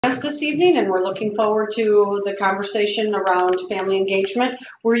us this evening, and we're looking forward to the conversation around family engagement.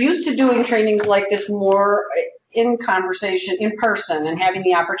 We're used to doing trainings like this more in conversation, in person, and having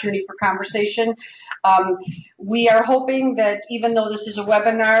the opportunity for conversation. We are hoping that even though this is a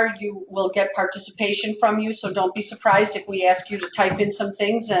webinar, you will get participation from you, so don't be surprised if we ask you to type in some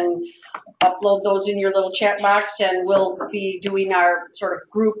things and upload those in your little chat box, and we'll be doing our sort of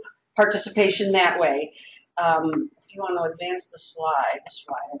group participation that way. If you want to advance the slide.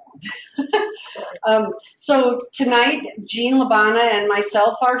 So tonight, Jean Labana and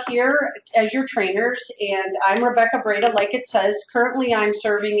myself are here as your trainers, and I'm Rebecca Breda, like it says. Currently, I'm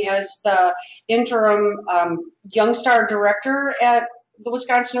serving as the interim Young Star Director at the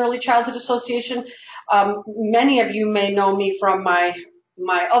Wisconsin Early Childhood Association. Many of you may know me from my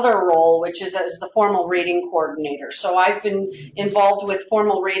other role, which is as the formal rating coordinator. So I've been involved with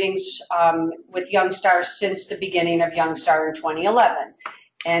formal ratings with Young Star since the beginning of Young Star in 2011.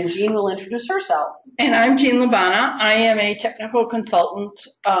 And Jean will introduce herself. And I'm Jean Labana. I am a technical consultant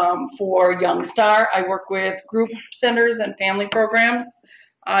for Young Star. I work with group centers and family programs.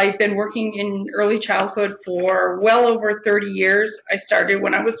 I've been working in early childhood for well over 30 years. I started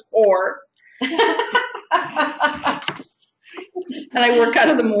when I was 4. And I work out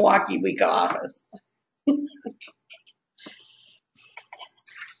of the Milwaukee WICA office.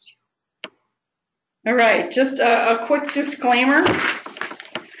 All right, just a quick disclaimer.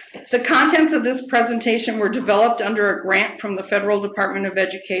 The contents of this presentation were developed under a grant from the Federal Department of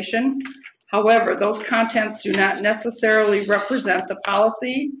Education. However, those contents do not necessarily represent the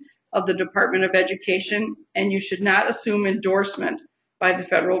policy of the Department of Education, and you should not assume endorsement by the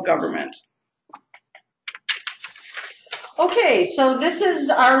federal government. Okay, so this is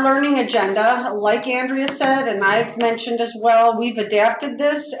our learning agenda. Like Andrea said, and I've mentioned as well, we've adapted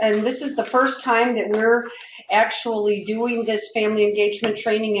this, and this is the first time that we're actually doing this family engagement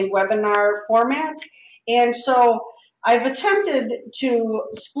training in webinar format. And so I've attempted to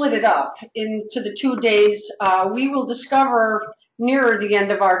split it up into the 2 days. We will discover nearer the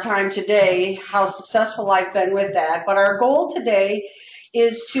end of our time today how successful I've been with that. But our goal today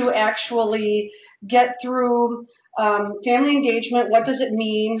is to actually get through family engagement, what does it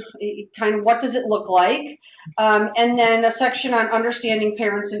mean, kind of what does it look like, and then a section on understanding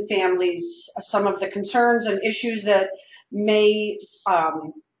parents and families, some of the concerns and issues that may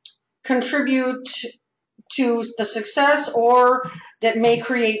contribute to the success or that may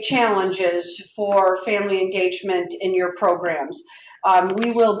create challenges for family engagement in your programs.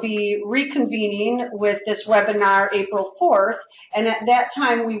 We will be reconvening with this webinar April 4th, and at that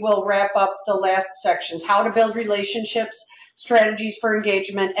time we will wrap up the last sections, how to build relationships, strategies for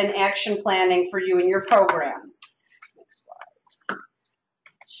engagement, and action planning for you and your program. Next slide.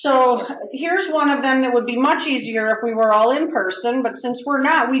 So here's one of them that would be much easier if we were all in person, but since we're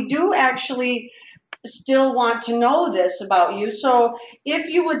not, we do actually still want to know this about you. So if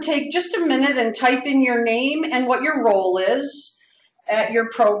you would take just a minute and type in your name and what your role is at your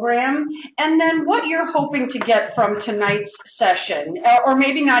program, and then what you're hoping to get from tonight's session, or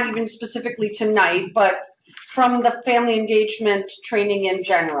maybe not even specifically tonight, but from the family engagement training in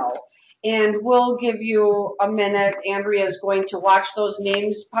general. And we'll give you a minute. Andrea is going to watch those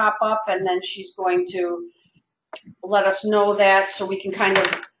names pop up, and then she's going to let us know that so we can kind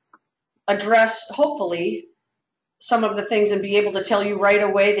of address, hopefully, some of the things and be able to tell you right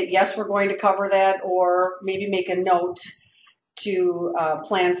away that yes, we're going to cover that, or maybe make a note to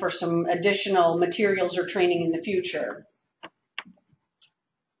plan for some additional materials or training in the future.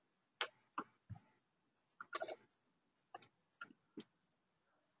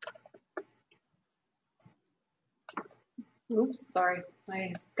 Oops, sorry,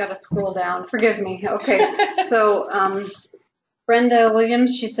 I got to scroll down. Forgive me. Okay, so Brenda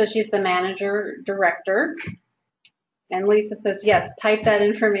Williams, she says she's the manager director. And Lisa says, yes, type that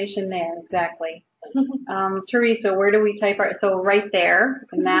information there, exactly. Teresa, where do we type our, so right there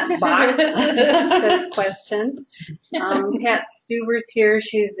in that box says question. Pat Stuber's here.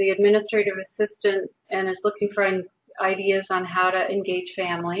 She's the administrative assistant and is looking for ideas on how to engage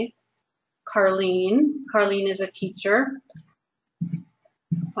families. Carlene is a teacher.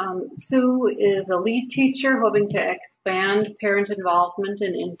 Sue is a lead teacher hoping to expand parent involvement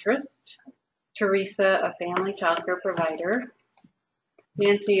and interest. Teresa, a family childcare provider.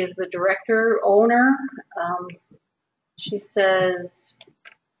 Nancy is the director, owner. She says,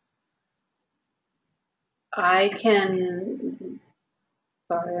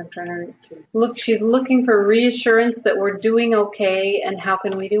 she's looking for reassurance that we're doing okay and how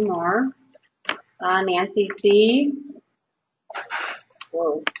can we do more. Nancy C.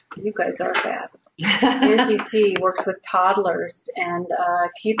 Whoa, you guys are fast. Nancy C. works with toddlers and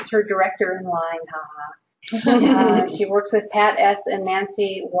keeps her director in line, haha. She works with Pat S. and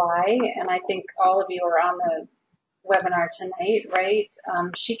Nancy Y. And I think all of you are on the webinar tonight, right?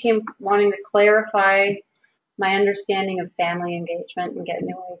 She came wanting to clarify my understanding of family engagement and get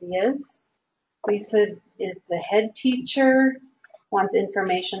new ideas. Lisa is the head teacher, wants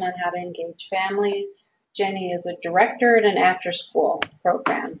information on how to engage families. Jenny is a director at an after-school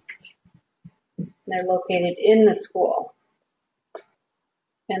program. They're located in the school.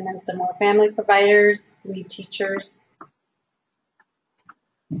 And then some more family providers, lead teachers.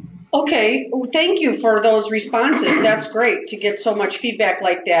 Okay, well, thank you for those responses. That's great to get so much feedback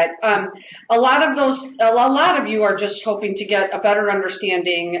like that. A lot of you are just hoping to get a better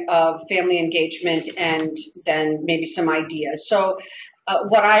understanding of family engagement and then maybe some ideas. So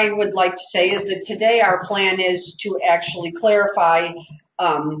what I would like to say is that today our plan is to actually clarify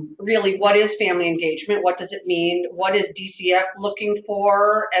really what is family engagement, what does it mean, what is DCF looking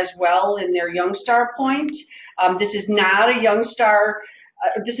for as well in their Youngstar point. This is not a Youngstar.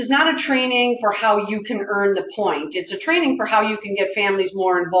 This is not a training for how you can earn the point. It's a training for how you can get families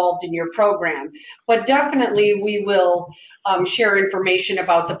more involved in your program. But definitely we will share information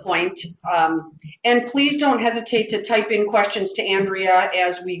about the point. And please don't hesitate to type in questions to Andrea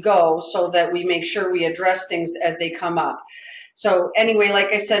as we go so that we make sure we address things as they come up. So anyway,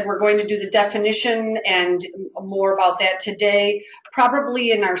 like I said, we're going to do the definition and more about that today.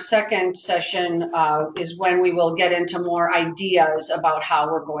 Probably in our second session is when we will get into more ideas about how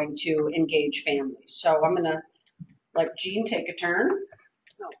we're going to engage families. So I'm going to let Jean take a turn.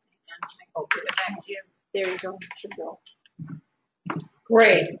 Oh, give it back to you. There you go. Should go.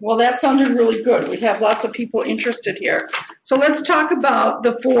 Great. Well, that sounded really good. We have lots of people interested here. So let's talk about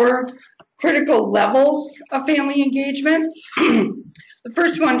the 4 critical levels of family engagement. The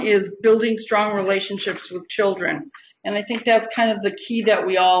first one is building strong relationships with children. And I think that's kind of the key that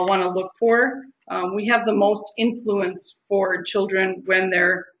we all want to look for. We have the most influence for children when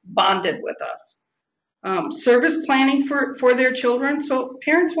they're bonded with us. Service planning for their children. So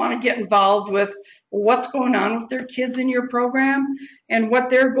parents want to get involved with what's going on with their kids in your program and what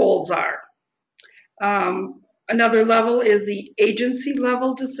their goals are. Another level is the agency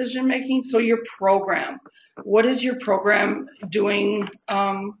level decision making. So your program. What is your program doing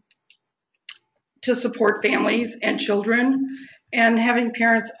to support families and children, and having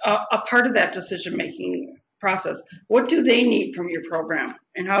parents a part of that decision making process? What do they need from your program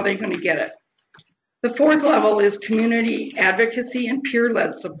and how are they going to get it? The 4th level is community advocacy and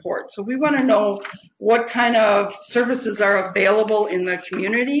peer-led support. So we want to know what kind of services are available in the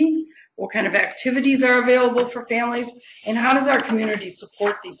community, what kind of activities are available for families, and how does our community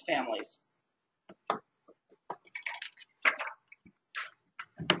support these families?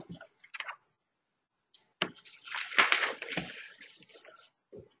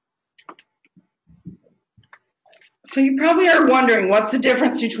 So you probably are wondering, what's the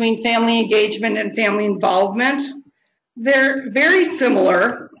difference between family engagement and family involvement? They're very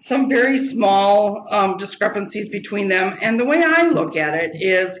similar, some very small discrepancies between them. And the way I look at it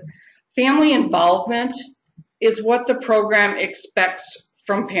is family involvement is what the program expects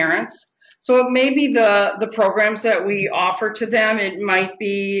from parents. So it may be the programs that we offer to them. It might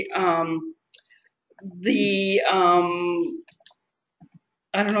be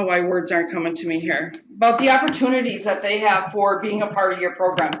I don't know why words aren't coming to me here, about the opportunities that they have for being a part of your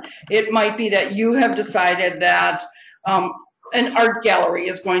program. It might be that you have decided that an art gallery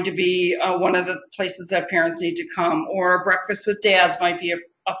is going to be one of the places that parents need to come, or a breakfast with dads might be a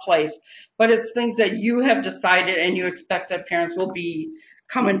place. But it's things that you have decided and you expect that parents will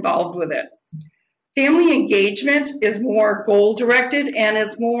become involved with it. Family engagement is more goal-directed, and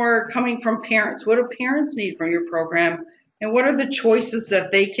it's more coming from parents. What do parents need from your program? And what are the choices that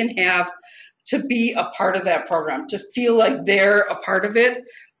they can have to be a part of that program, to feel like they're a part of it?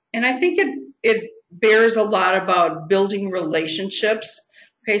 And I think it bears a lot about building relationships.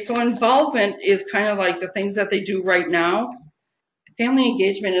 Okay, so involvement is kind of like the things that they do right now. Family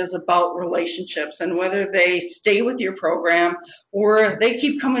engagement is about relationships and whether they stay with your program or they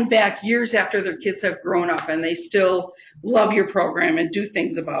keep coming back years after their kids have grown up and they still love your program and do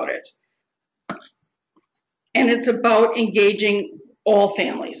things about it. And it's about engaging all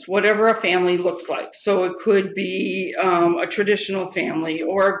families, whatever a family looks like. So it could be a traditional family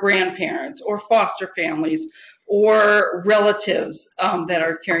or grandparents or foster families or relatives that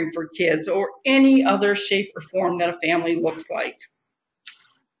are caring for kids or any other shape or form that a family looks like.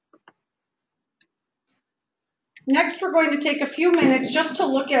 Next, we're going to take a few minutes just to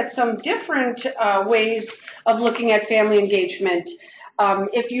look at some different ways of looking at family engagement.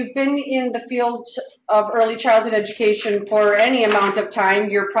 If you've been in the field of early childhood education for any amount of time,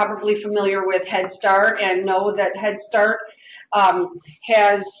 you're probably familiar with Head Start and know that Head Start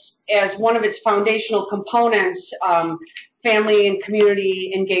has as one of its foundational components family and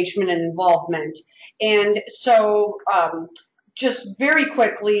community engagement and involvement. And so just very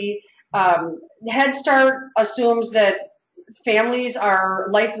quickly, Head Start assumes that families are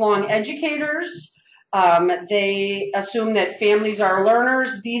lifelong educators. They assume that families are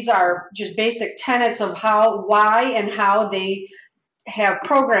learners. These are just basic tenets of why and how they have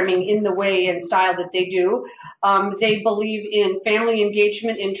programming in the way and style that they do. They believe in family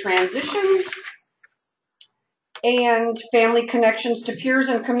engagement in transitions and family connections to peers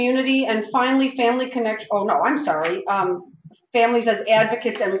and community, and finally families as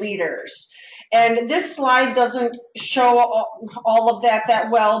advocates and leaders. And this slide doesn't show all of that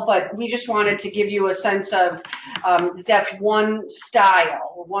well, but we just wanted to give you a sense of that's one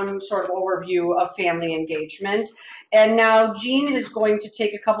style, one sort of overview of family engagement. And now Jean is going to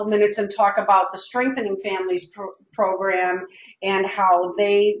take a couple minutes and talk about the Strengthening Families program and how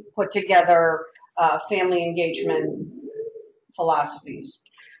they put together family engagement philosophies.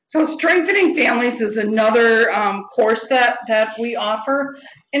 So Strengthening Families is another course that we offer,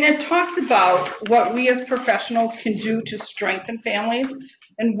 and it talks about what we as professionals can do to strengthen families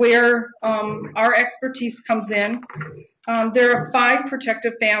and where our expertise comes in. There are 5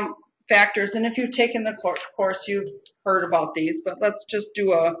 protective factors, and if you've taken the course, you've heard about these, but let's just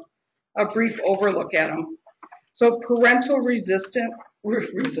do a brief overlook at them. So parental resilience. It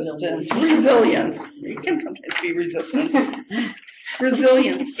can sometimes be resistance.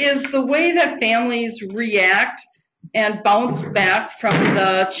 Resilience is the way that families react and bounce back from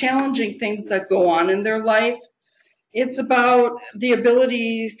the challenging things that go on in their life. It's about the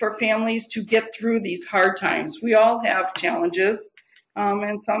ability for families to get through these hard times. We all have challenges,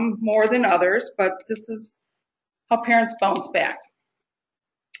 and some more than others, but this is how parents bounce back.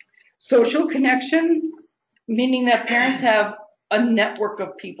 Social connection, meaning that parents have a network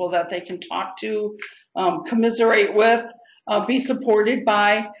of people that they can talk to, commiserate with, be supported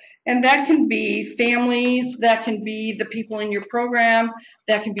by, and that can be families, that can be the people in your program,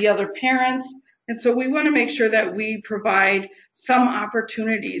 that can be other parents. And so we want to make sure that we provide some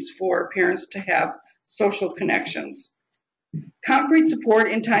opportunities for parents to have social connections. Concrete support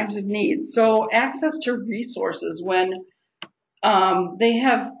in times of need. So access to resources when they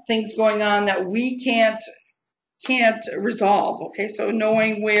have things going on that we can't resolve, okay? So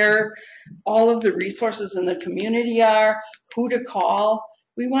knowing where all of the resources in the community are, who to call,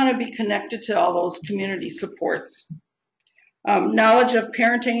 we want to be connected to all those community supports. Knowledge of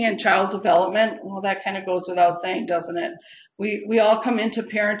parenting and child development, well, that kind of goes without saying, doesn't it? We all come into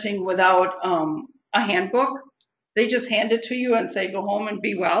parenting without a handbook. They just hand it to you and say, go home and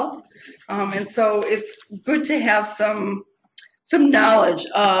be well. And so it's good to have some knowledge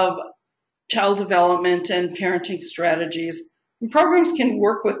of child development and parenting strategies. And programs can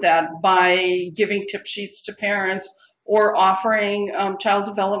work with that by giving tip sheets to parents or offering child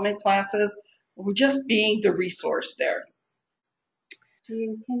development classes, or just being the resource there.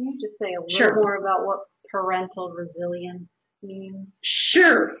 Jean, can you just say a Sure. little more about what parental resilience means?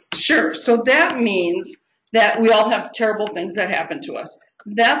 Sure. So that means that we all have terrible things that happen to us.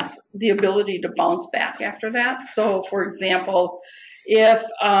 That's the ability to bounce back after that. So, for example, if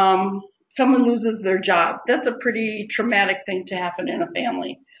someone loses their job, that's a pretty traumatic thing to happen in a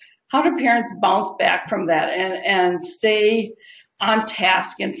family. How do parents bounce back from that and stay on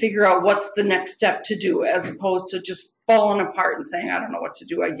task and figure out what's the next step to do, as opposed to just falling apart and saying, I don't know what to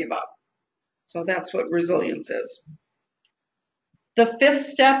do, I give up. So that's what resilience is. The 5th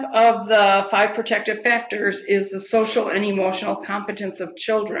step of the 5 protective factors is the social and emotional competence of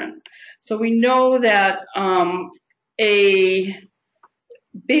children. So we know that a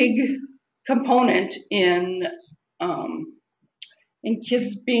big component in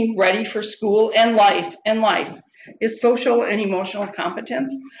kids being ready for school and life is social and emotional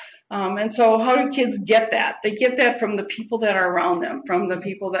competence. And so how do kids get that? They get that from the people that are around them, from the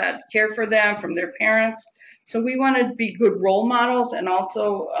people that care for them, from their parents. So we want to be good role models and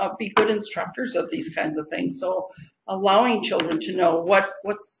also be good instructors of these kinds of things. So allowing children to know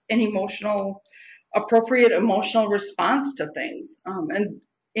what's an appropriate emotional response to things. And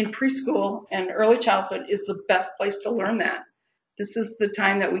in preschool and early childhood is the best place to learn that. This is the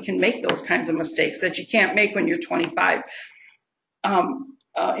time that we can make those kinds of mistakes that you can't make when you're 25.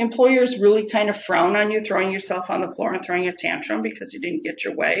 Employers really kind of frown on you throwing yourself on the floor and throwing a tantrum because you didn't get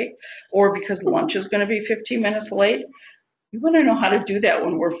your way or because lunch is going to be 15 minutes late. We want to know how to do that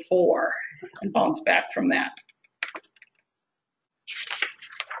when we're 4 and bounce back from that.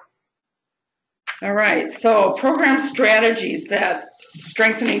 All right, so program strategies that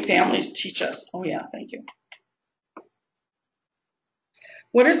strengthening families teach us. Oh yeah, thank you.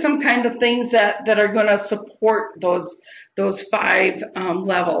 What are some kind of things that are going to support those five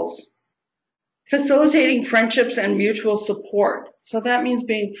levels? Facilitating friendships and mutual support. So that means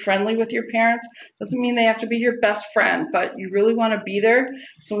being friendly with your parents. Doesn't mean they have to be your best friend, but you really want to be there.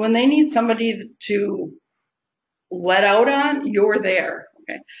 So when they need somebody to let out on, you're there.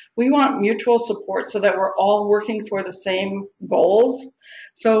 Okay. We want mutual support so that we're all working for the same goals.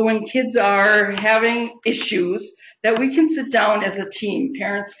 So when kids are having issues, that we can sit down as a team,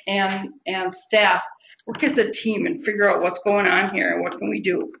 parents and staff, work as a team and figure out what's going on here and what can we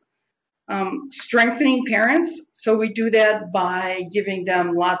do. Strengthening parents, so we do that by giving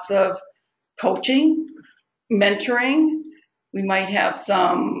them lots of coaching, mentoring. We might have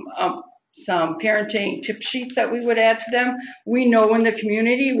some parenting tip sheets that we would add to them. We know in the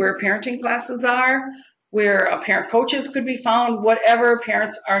community where parenting classes are, where parent coaches could be found, whatever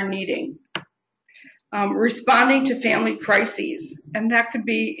parents are needing. Responding to family crises, and that could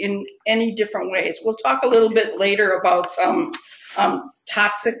be in any different ways. We'll talk a little bit later about some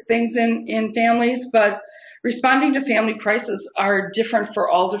toxic things in families, but responding to family crises are different for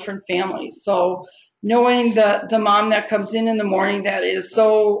all different families. So knowing the mom that comes in the morning that is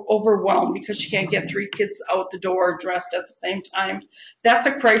so overwhelmed because she can't get 3 kids out the door dressed at the same time, that's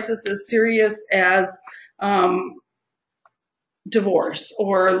a crisis as serious as divorce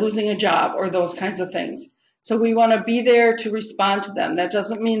or losing a job or those kinds of things. So we want to be there to respond to them. That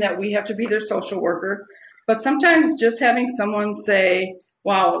doesn't mean that we have to be their social worker, but sometimes just having someone say,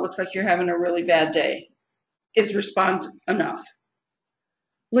 wow, it looks like you're having a really bad day, is response enough.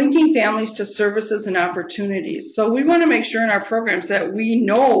 Linking families to services and opportunities. So we want to make sure in our programs that we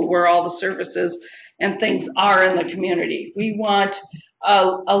know where all the services and things are in the community. We want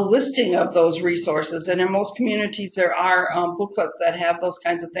a listing of those resources, and in most communities there are booklets that have those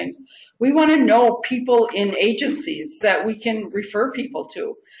kinds of things. We want to know people in agencies that we can refer people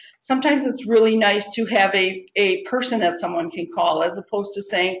to. Sometimes it's really nice to have a person that someone can call, as opposed to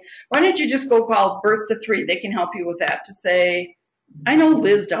saying, why don't you just go call Birth to 3? They can help you with that. To say, I know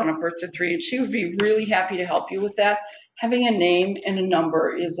Liz down at Birth to 3, and she would be really happy to help you with that. Having a name and a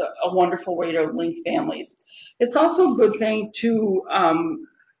number is a wonderful way to link families. It's also a good thing to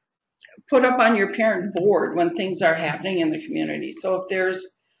put up on your parent board when things are happening in the community. So if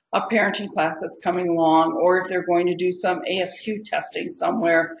there's a parenting class that's coming along, or if they're going to do some ASQ testing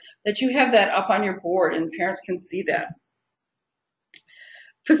somewhere, that you have that up on your board and parents can see that.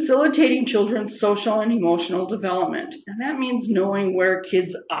 Facilitating children's social and emotional development. And that means knowing where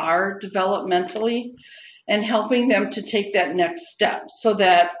kids are developmentally and helping them to take that next step, so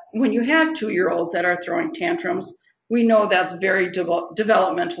that when you have 2-year-olds that are throwing tantrums, we know that's very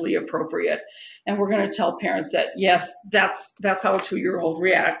developmentally appropriate. And we're going to tell parents that, yes, that's how a 2-year-old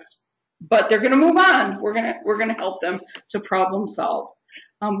reacts, but they're going to move on. We're going to help them to problem solve.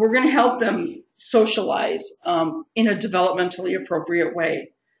 We're going to help them socialize in a developmentally appropriate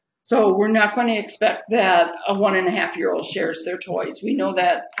way. So we're not going to expect that a 1.5-year-old shares their toys. We know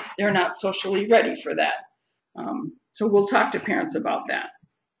that they're not socially ready for that. So we'll talk to parents about that.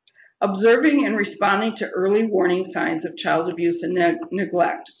 Observing and responding to early warning signs of child abuse and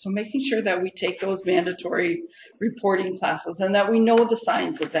neglect. So making sure that we take those mandatory reporting classes and that we know the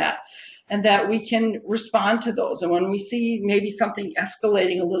signs of that and that we can respond to those. And when we see maybe something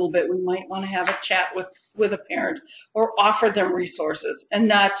escalating a little bit, we might want to have a chat with a parent or offer them resources and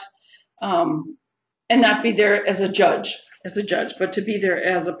not be there as a judge, but to be there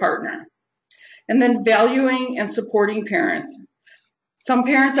as a partner. And then valuing and supporting parents. Some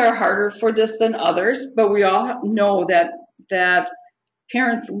parents are harder for this than others, but we all know that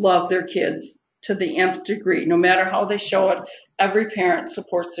parents love their kids to the nth degree. No matter how they show it, every parent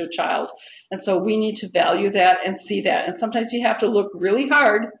supports their child. And so we need to value that and see that. And sometimes you have to look really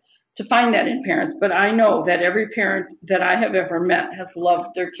hard to find that in parents, but I know that every parent that I have ever met has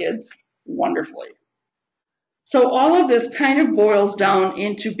loved their kids wonderfully. So all of this kind of boils down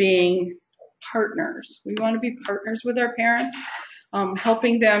into being partners. We want to be partners with our parents.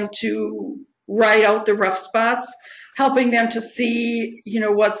 Helping them to ride out the rough spots, helping them to see,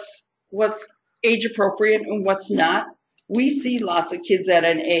 what's age appropriate and what's not. We see lots of kids at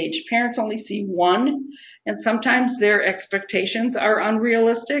an age. Parents only see one, and sometimes their expectations are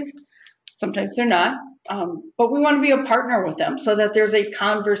unrealistic. Sometimes they're not. But we want to be a partner with them so that there's a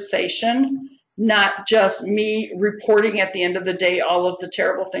conversation, not just me reporting at the end of the day all of the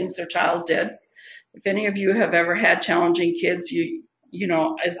terrible things their child did. If any of you have ever had challenging kids, you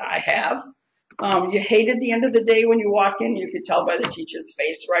know, as I have, You hated the end of the day when you walked in. You could tell by the teacher's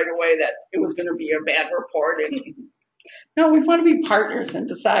face right away that it was going to be a bad report. And no, we want to be partners and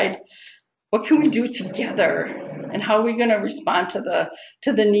decide what can we do together and how are we going to respond to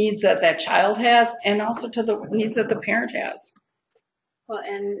the needs that that child has and also to the needs that the parent has. Well,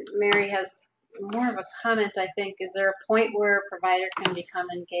 and Mary has more of a comment, I think. Is there a point where a provider can become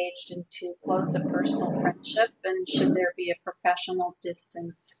engaged in too close a personal friendship, and should there be a professional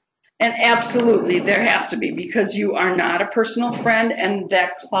distance? And absolutely, there has to be, because you are not a personal friend and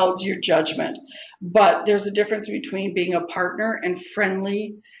that clouds your judgment. But there's a difference between being a partner and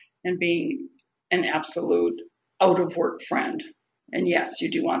friendly and being an absolute out-of-work friend. And yes,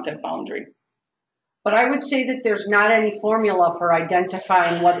 you do want that boundary. But I would say that there's not any formula for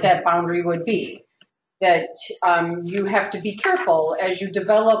identifying what that boundary would be. That you have to be careful as you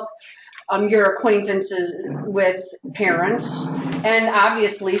develop your acquaintances with parents. And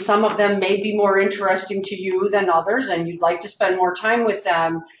obviously, some of them may be more interesting to you than others, and you'd like to spend more time with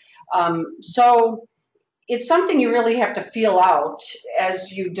them. So it's something you really have to feel out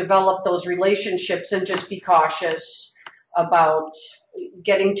as you develop those relationships, and just be cautious about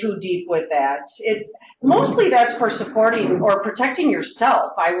getting too deep with that. Mostly that's for supporting or protecting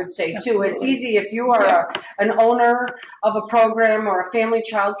yourself, I would say, too. Absolutely. It's easy if you are an owner of a program or a family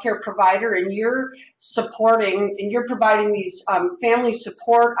child care provider and you're supporting and you're providing these family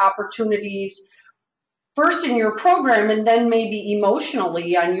support opportunities first in your program and then maybe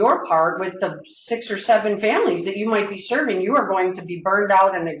emotionally on your part with the 6 or 7 families that you might be serving, you are going to be burned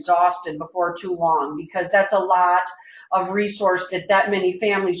out and exhausted before too long, because that's a lot of resource that many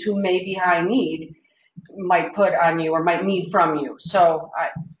families who may be high need might put on you or might need from you. So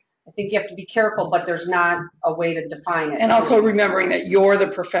I think you have to be careful, but there's not a way to define it. And also remembering that you're the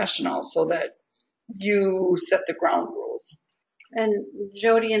professional so that you set the ground rules. And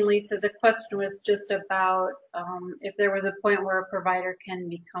Jody and Lisa, the question was just about if there was a point where a provider can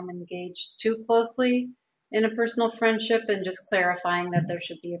become engaged too closely in a personal friendship, and just clarifying that there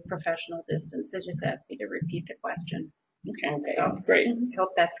should be a professional distance. They just asked me to repeat the question. Okay, So great. I hope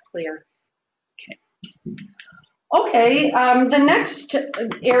that's clear. Okay, the next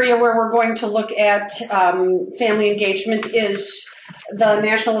area where we're going to look at family engagement is the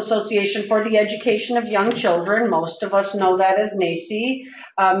National Association for the Education of Young Children. Most of us know that as NAEYC.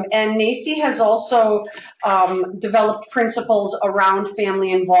 And NAEYC has also developed principles around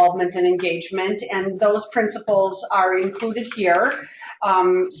family involvement and engagement, and those principles are included here.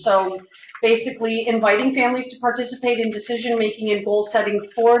 So basically inviting families to participate in decision-making and goal setting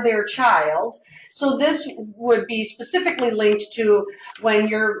for their child. So this would be specifically linked to when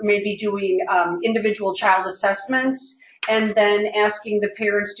you're maybe doing individual child assessments, and then asking the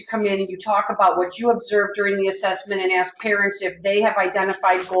parents to come in and you talk about what you observed during the assessment and ask parents if they have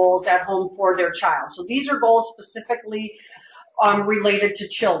identified goals at home for their child. So these are goals specifically related to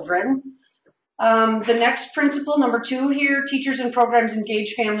children. The next principle, number 2 here, teachers and programs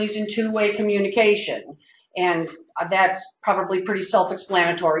engage families in two-way communication. And that's probably pretty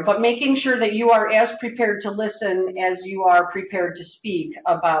self-explanatory, but making sure that you are as prepared to listen as you are prepared to speak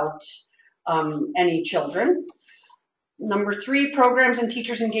about any children. Number 3, programs and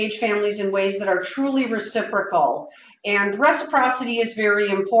teachers engage families in ways that are truly reciprocal. And reciprocity is very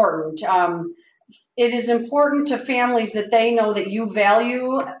important. It is important to families that they know that you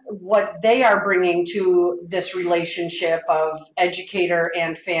value what they are bringing to this relationship of educator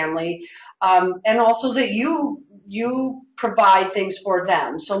and family, and also that you provide things for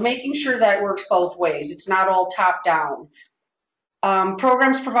them. So making sure that works both ways. It's not all top down.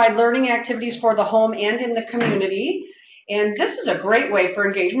 Programs provide learning activities for the home and in the community. And this is a great way for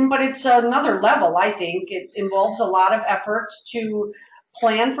engagement, but it's another level, I think. It involves a lot of effort to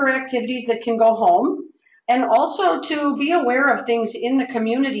plan for activities that can go home, and also to be aware of things in the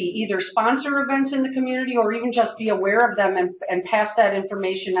community, either sponsor events in the community or even just be aware of them and pass that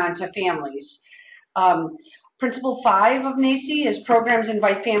information on to families. Principle 5 of NAEYC is programs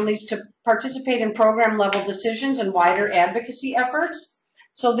invite families to participate in program level decisions and wider advocacy efforts.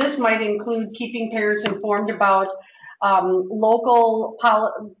 So this might include keeping parents informed about local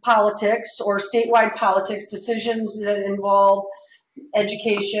politics or statewide politics, decisions that involve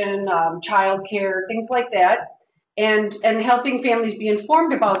education, childcare, things like that, and helping families be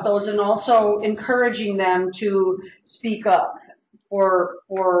informed about those, and also encouraging them to speak up for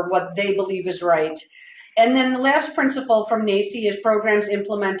what they believe is right. And then the last principle from NAEYC is programs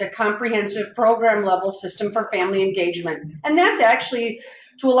implement a comprehensive program level system for family engagement. And that's actually,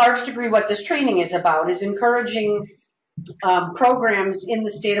 to a large degree, what this training is about, is encouraging programs in the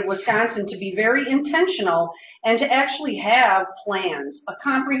state of Wisconsin to be very intentional and to actually have plans, a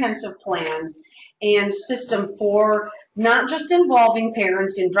comprehensive plan and system for not just involving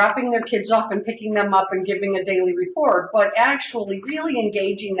parents in dropping their kids off and picking them up and giving a daily report, but actually really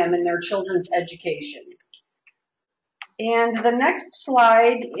engaging them in their children's education. And the next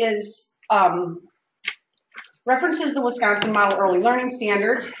slide is references the Wisconsin Model Early Learning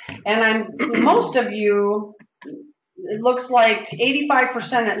Standards, and most of you, it looks like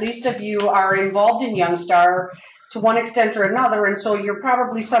 85% at least of you are involved in Youngstar to one extent or another, and so you're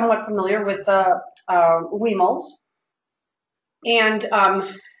probably somewhat familiar with the WEMLs. And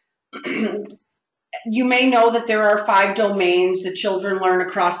you may know that there are 5 domains that children learn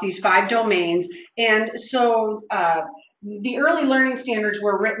across these 5 domains, and so the early learning standards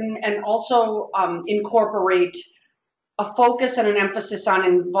were written and also incorporate a focus and an emphasis on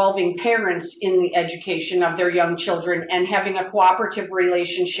involving parents in the education of their young children and having a cooperative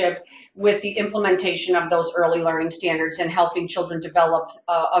relationship with the implementation of those early learning standards and helping children develop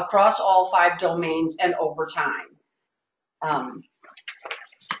across all 5 domains and over time.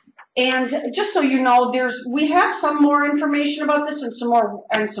 And just so you know, we have some more information about this and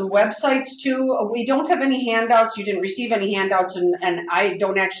some websites too. We don't have any handouts. You didn't receive any handouts, and I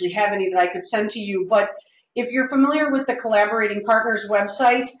don't actually have any that I could send to you. But if you're familiar with the Collaborating Partners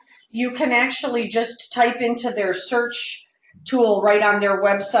website, you can actually just type into their search tool right on their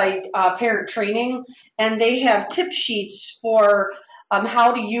website, parent training, and they have tip sheets for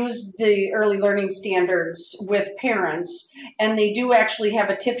how to use the early learning standards with parents, and they do actually have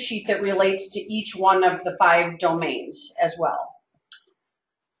a tip sheet that relates to each one of the 5 domains as well.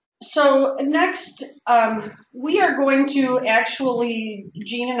 So next, we are going to actually,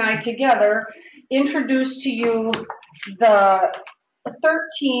 Jean and I together, introduce to you the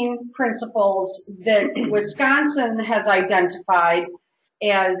 13 principles that Wisconsin has identified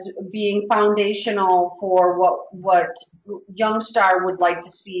as being foundational for what Youngstar would like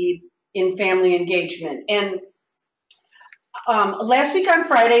to see in family engagement. And last week on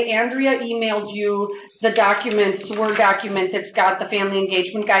Friday, Andrea emailed you the document. It's a Word document that's got the family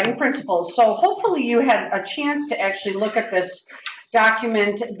engagement guiding principles. So hopefully you had a chance to actually look at this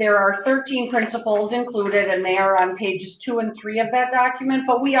document. There are 13 principles included, and they are on pages 2 and 3 of that document,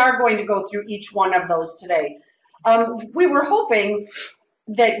 but we are going to go through each one of those today. We were hoping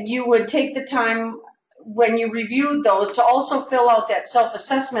that you would take the time when you reviewed those to also fill out that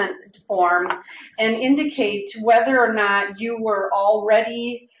self-assessment form and indicate whether or not your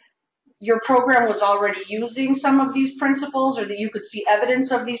program was already using some of these principles, or that you could see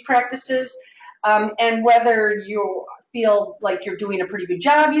evidence of these practices, and whether you feel like you're doing a pretty good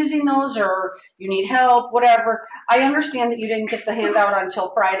job using those, or you need help, whatever. I understand that you didn't get the handout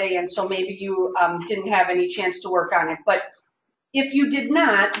until Friday, and so maybe you didn't have any chance to work on it. But if you did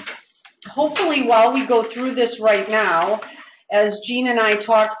not, hopefully while we go through this right now, as Jean and I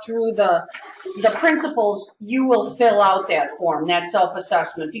talk through the principles, you will fill out that form, that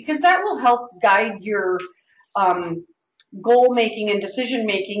self-assessment, because that will help guide your goal making and decision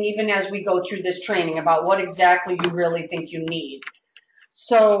making even as we go through this training about what exactly you really think you need.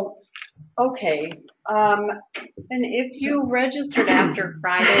 So, okay. And if you registered after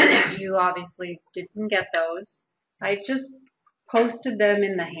Friday, you obviously didn't get those. I just posted them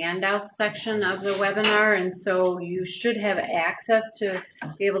in the handouts section of the webinar, and so you should have access to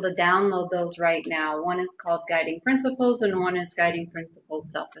be able to download those right now. One is called Guiding Principles, and one is Guiding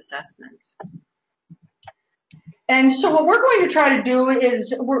Principles Self-Assessment. And so what we're going to try to do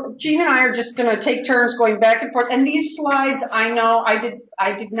is, Jean and I are just going to take turns going back and forth. And these slides, I know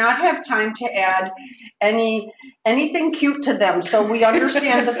I did not have time to add anything cute to them, so we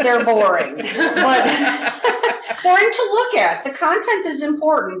understand that they're boring. But boring to look at. The content is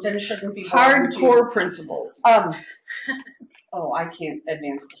important and shouldn't be boring. Hardcore principles. Oh, I can't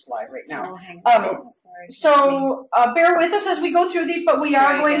advance the slide right now. Oh, hang on. So bear with us as we go through these, but we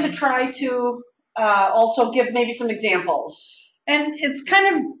are going to try to also give maybe some examples. And it's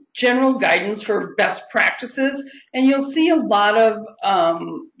kind of general guidance for best practices, and you'll see a lot of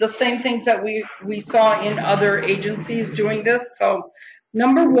the same things that we saw in other agencies doing this. So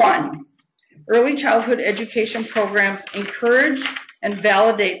number 1, early childhood education programs encourage and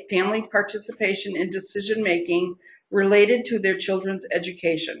validate family participation in decision making related to their children's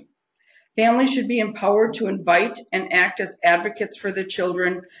education. Families should be empowered to invite and act as advocates for their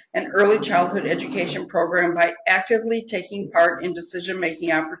children and early childhood education program by actively taking part in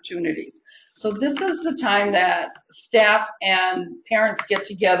decision-making opportunities. So this is the time that staff and parents get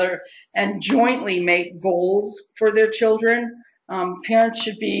together and jointly make goals for their children. Parents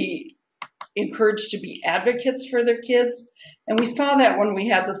should be encouraged to be advocates for their kids. And we saw that when we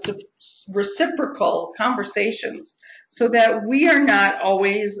had the reciprocal conversations, so that we are not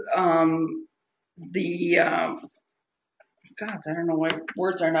always gods, I don't know why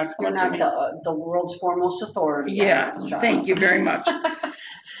words are not coming to me. You're not the world's foremost authority. Yeah, thank you very much.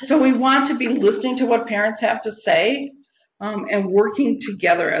 So we want to be listening to what parents have to say and working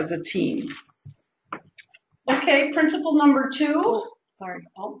together as a team. Okay, principle number 2. Sorry.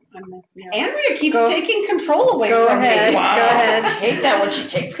 Oh, I messed me up. Andrea keeps taking control away Go from ahead. me. Wow. Go ahead. I hate that when she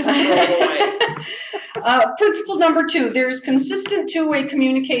takes control away. Principle number 2, there's consistent two-way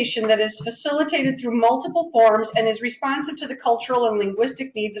communication that is facilitated through multiple forms and is responsive to the cultural and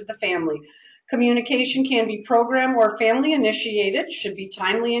linguistic needs of the family. Communication can be program or family initiated, should be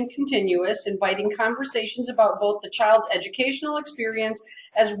timely and continuous, inviting conversations about both the child's educational experience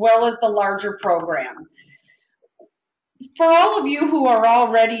as well as the larger program. For all of you who are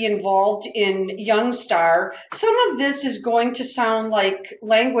already involved in Youngstar, some of this is going to sound like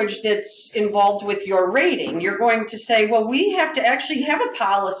language that's involved with your rating. You're going to say, well, we have to actually have a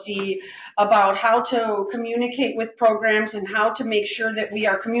policy about how to communicate with programs and how to make sure that we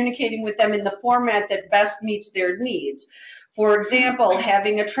are communicating with them in the format that best meets their needs. For example,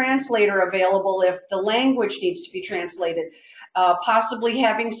 having a translator available if the language needs to be translated. Possibly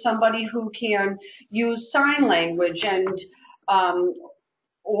having somebody who can use sign language and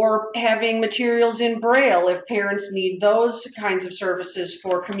or having materials in Braille if parents need those kinds of services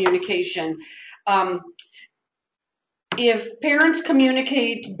for communication. If parents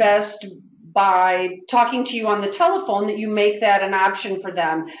communicate best by talking to you on the telephone, that you make that an option for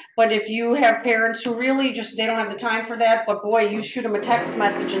them. But if you have parents who really just, they don't have the time for that, but boy, you shoot them a text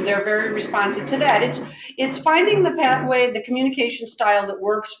message and they're very responsive to that. It's finding the pathway, the communication style that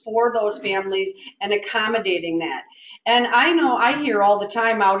works for those families and accommodating that. And I know I hear all the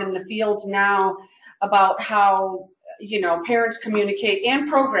time out in the fields now about how, you know, parents communicate and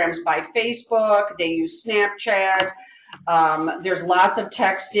programs by Facebook, they use Snapchat. There's lots of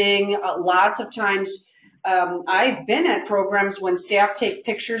texting, lots of times. I've been at programs when staff take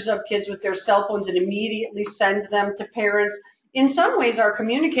pictures of kids with their cell phones and immediately send them to parents. In some ways, our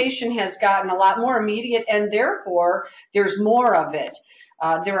communication has gotten a lot more immediate, and therefore, there's more of it.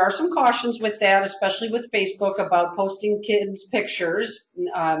 There are some cautions with that, especially with Facebook, about posting kids' pictures,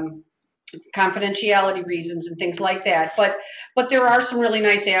 confidentiality reasons and things like that. But there are some really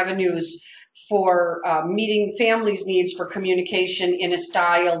nice avenues for meeting families' needs for communication in a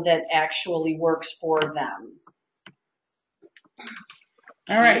style that actually works for them.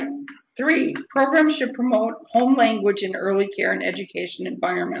 All right. 3, programs should promote home language in early care and education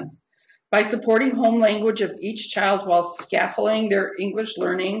environments. By supporting home language of each child while scaffolding their English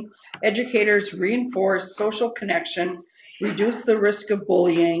learning, educators reinforce social connection, reduce the risk of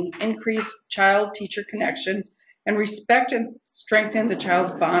bullying, increase child-teacher connection, and respect and strengthen the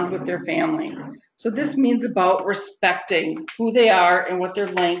child's bond with their family. So this means about respecting who they are and what their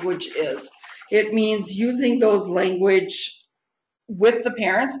language is. It means using those language with the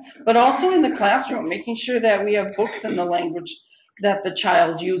parents, but also in the classroom, making sure that we have books in the language that the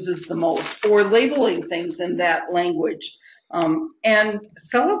child uses the most, or labeling things in that language, and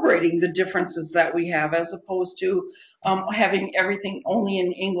celebrating the differences that we have as opposed to having everything only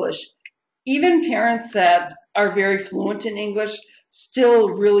in English. Even parents that are very fluent in English still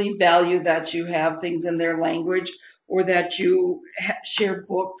really value that you have things in their language, or that you share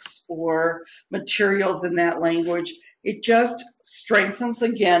books or materials in that language. It just strengthens,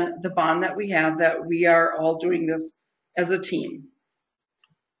 again, the bond that we have, that we are all doing this as a team.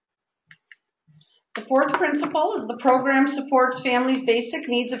 The 4th principle is the program supports families' basic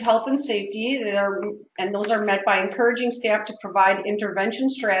needs of health and safety, and those are met by encouraging staff to provide intervention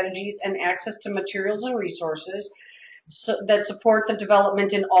strategies and access to materials and resources that support the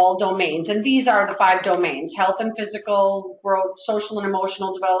development in all domains. And these are the 5 domains: health and physical growth, social and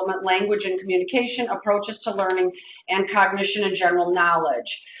emotional development, language and communication, approaches to learning, and cognition and general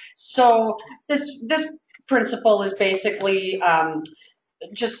knowledge. So this principle is basically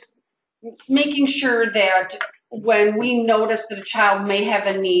just making sure that when we notice that a child may have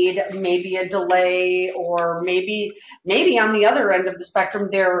a need, maybe a delay, or maybe on the other end of the spectrum,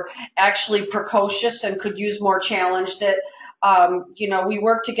 they're actually precocious and could use more challenge, that, we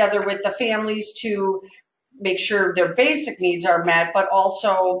work together with the families to make sure their basic needs are met, but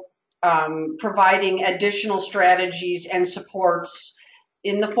also providing additional strategies and supports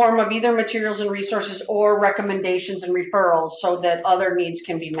in the form of either materials and resources or recommendations and referrals so that other needs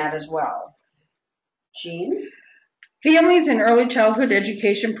can be met as well. Jean? Families in early childhood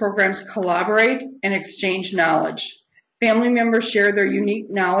education programs collaborate and exchange knowledge. Family members share their unique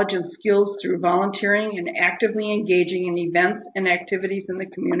knowledge and skills through volunteering and actively engaging in events and activities in the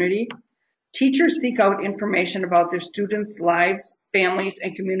community. Teachers seek out information about their students' lives, families,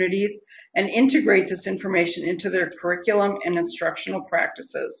 and communities, and integrate this information into their curriculum and instructional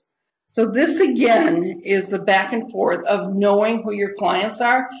practices. So this, again, is the back and forth of knowing who your clients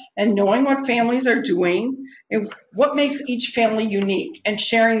are and knowing what families are doing and what makes each family unique, and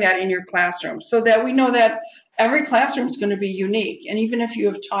sharing that in your classroom so that we know that every classroom is going to be unique. And even if you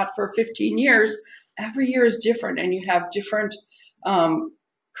have taught for 15 years, every year is different, and you have different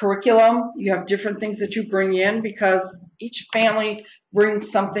curriculum, you have different things that you bring in because each family brings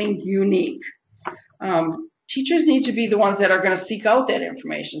something unique. Teachers need to be the ones that are going to seek out that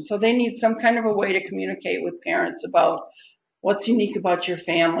information. So they need some kind of a way to communicate with parents about what's unique about your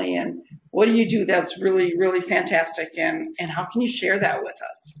family and what do you do that's really, really fantastic, and how can you share that with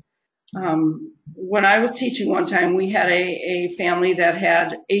us. When I was teaching one time, we had a family that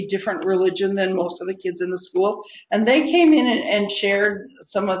had a different religion than most of the kids in the school, and they came in and shared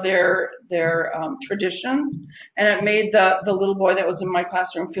some of their traditions, and it made the little boy that was in my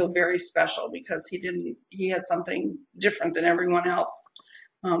classroom feel very special because he had something different than everyone else.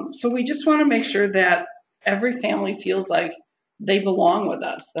 So we just want to make sure that every family feels like they belong with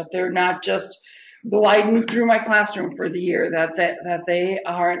us, that they're not just gliding through my classroom for the year, that they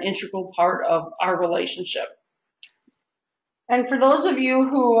are an integral part of our relationship. And for those of you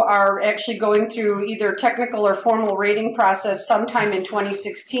who are actually going through either technical or formal rating process sometime in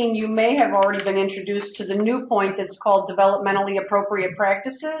 2016, you may have already been introduced to the new point that's called developmentally appropriate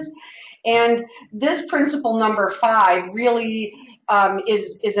practices. And this principle number 5 really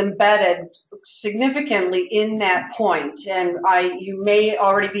is embedded significantly in that point. And you may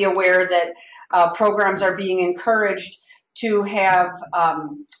already be aware that programs are being encouraged to have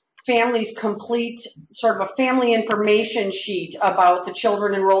families complete sort of a family information sheet about the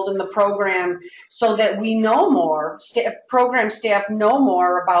children enrolled in the program so that we know more, program staff know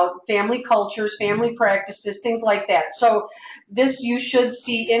more about family cultures, family practices, things like that. So this you should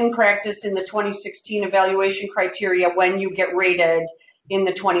see in practice in the 2016 evaluation criteria when you get rated in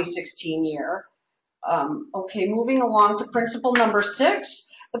the 2016 year. Okay, moving along to principle number 6.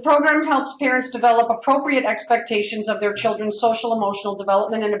 The program helps parents develop appropriate expectations of their children's social, emotional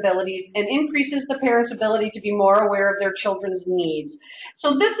development and abilities, and increases the parents' ability to be more aware of their children's needs.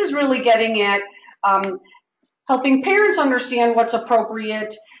 So this is really getting at helping parents understand what's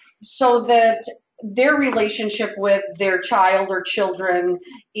appropriate so that their relationship with their child or children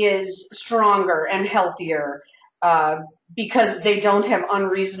is stronger and healthier because they don't have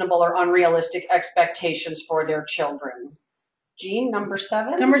unreasonable or unrealistic expectations for their children. Jean, number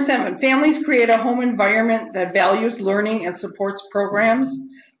 7. Number 7, families create a home environment that values learning and supports programs.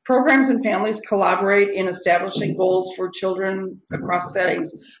 Programs and families collaborate in establishing goals for children across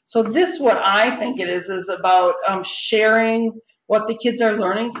settings. So this, what I think it is about sharing what the kids are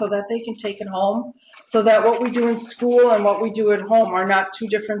learning so that they can take it home, so that what we do in school and what we do at home are not two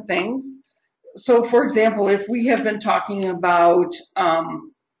different things. So, for example, if we have been talking about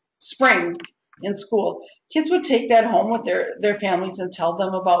spring in school, kids would take that home with their families and tell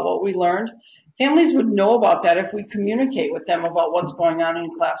them about what we learned. Families would know about that if we communicate with them about what's going on in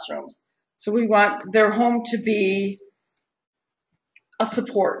classrooms. So we want their home to be a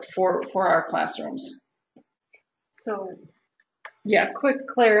support for our classrooms. So, yes. Quick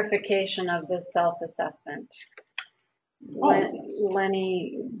clarification of the self-assessment.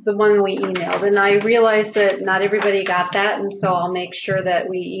 Lenny, the one we emailed, and I realized that not everybody got that, and so I'll make sure that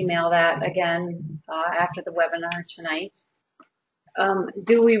we email that again after the webinar tonight.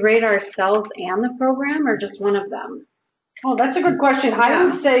 Do we rate ourselves and the program, or just one of them? Oh, that's a good question. Yeah. I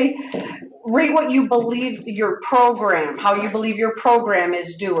would say rate what you believe your program, how you believe your program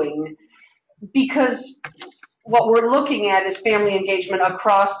is doing, because what we're looking at is family engagement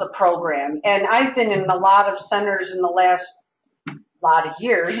across the program. And I've been in a lot of centers in the last lot of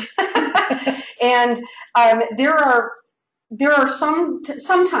years. And there are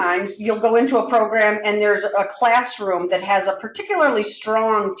sometimes you'll go into a program and there's a classroom that has a particularly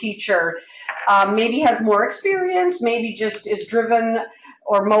strong teacher, maybe has more experience, maybe just is driven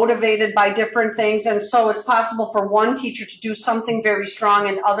or motivated by different things, and so it's possible for one teacher to do something very strong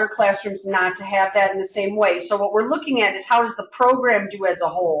and other classrooms not to have that in the same way. So what we're looking at is how does the program do as a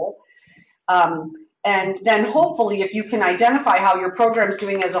whole, and then hopefully if you can identify how your program's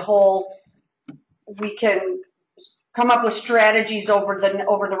doing as a whole, we can come up with strategies over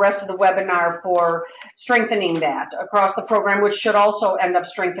the rest of the webinar for strengthening that across the program, which should also end up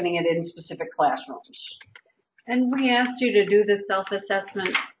strengthening it in specific classrooms. And we asked you to do the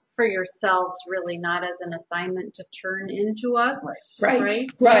self-assessment for yourselves, really, not as an assignment to turn into us. Right.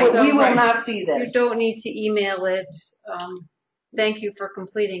 So We will not see you this. don't need to email it. Thank you for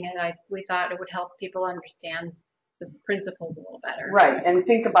completing it. We thought it would help people understand the principles a little better. Right, and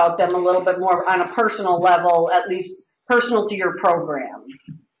think about them a little bit more on a personal level, at least personal to your program.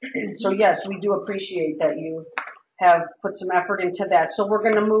 So yes, we do appreciate that you have put some effort into that. So we're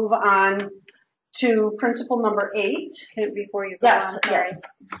going to move on to principle number 8. Before you go Yes, on, sorry. yes.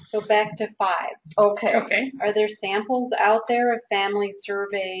 So back to 5. Okay. Are there samples out there of family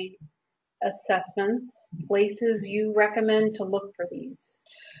survey assessments, places you recommend to look for these?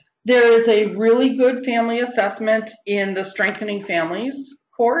 There is a really good family assessment in the Strengthening Families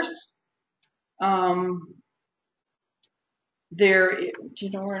course. Do you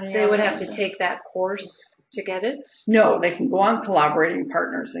know where any They would have to take that course to get it? No, they can go on Collaborating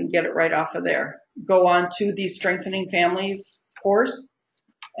Partners and get it right off of there. Go on to the Strengthening Families course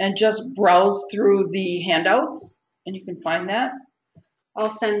and just browse through the handouts, and you can find that. I'll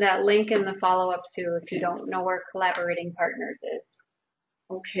send that link in the follow-up too if you don't know where Collaborating Partners is.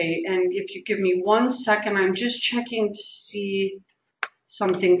 Okay, and if you give me 1 second, I'm just checking to see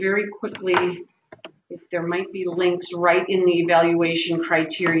something very quickly, if there might be links right in the evaluation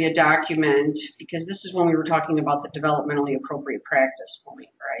criteria document, because this is when we were talking about the developmentally appropriate practice point,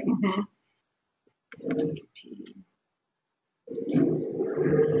 right? Mm-hmm.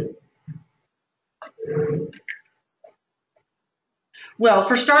 Well,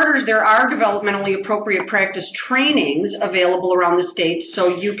 for starters, there are developmentally appropriate practice trainings available around the state.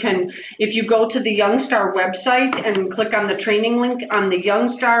 So you can, if you go to the Youngstar website and click on the training link on the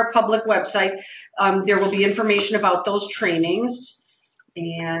Youngstar public website, there will be information about those trainings.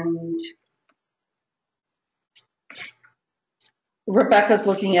 And Rebecca's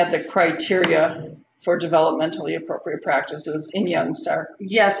looking at the criteria for developmentally appropriate practices in Youngstar.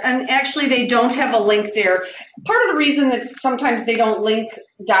 yes, and actually they don't have a link there. Part of the reason that sometimes they don't link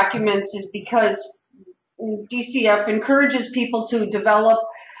documents is because DCF encourages people to develop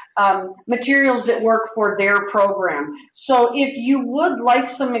materials that work for their program. So if you would like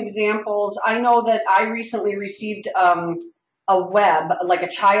some examples, I know that I recently received a web, like a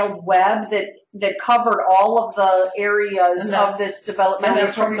child web that covered all of the areas of this development. And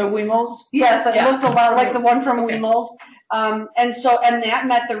that's from the WEMOs? Yes, it Yeah. looked a lot like the one from Okay. WEMOs. And that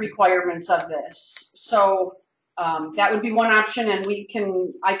met the requirements of this. So that would be one option, and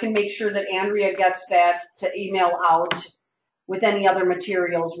I can make sure that Andrea gets that to email out with any other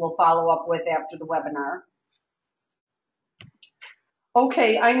materials we'll follow up with after the webinar.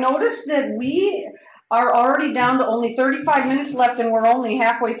 Okay, I noticed that we are already down to only 35 minutes left, and we're only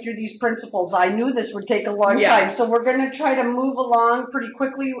halfway through these principles. I knew this would take a long time, so we're going to try to move along pretty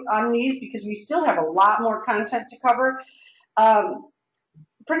quickly on these because we still have a lot more content to cover.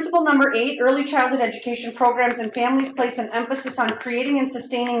 Principle number 8, early childhood education programs and families place an emphasis on creating and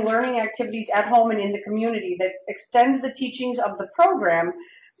sustaining learning activities at home and in the community that extend the teachings of the program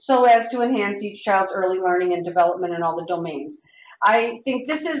so as to enhance each child's early learning and development in all the domains. I think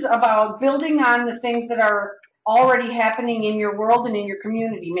this is about building on the things that are already happening in your world and in your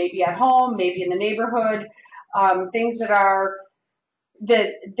community, maybe at home, maybe in the neighborhood, things that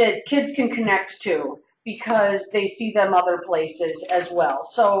kids can connect to because they see them other places as well.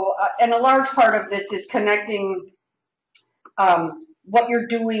 So, and a large part of this is connecting what you're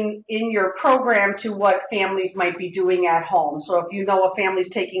doing in your program to what families might be doing at home. So if you know a family's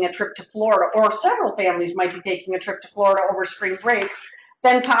taking a trip to Florida, or several families might be taking a trip to Florida over spring break,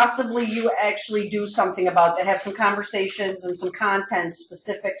 then possibly you actually do something about that, have some conversations and some content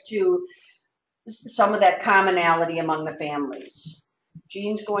specific to some of that commonality among the families.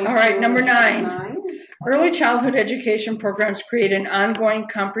 Jean's going All right, to number 9. Early childhood education programs create an ongoing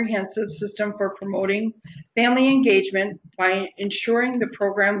comprehensive system for promoting family engagement by ensuring the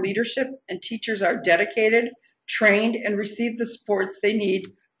program leadership and teachers are dedicated, trained, and receive the supports they need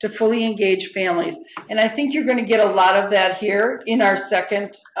to fully engage families. And I think you're going to get a lot of that here in our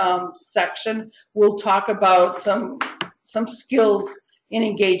second section. We'll talk about some skills in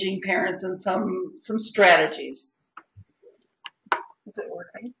engaging parents and some strategies. Is it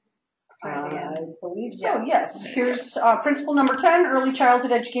working? I believe so, yes. Here's principle number 10. Early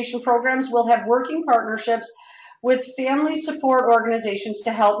childhood education programs will have working partnerships with family support organizations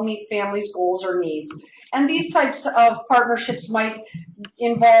to help meet families' goals or needs. And these types of partnerships might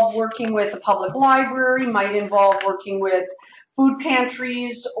involve working with a public library, might involve working with food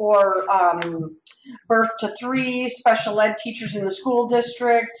pantries or birth to 3, special ed teachers in the school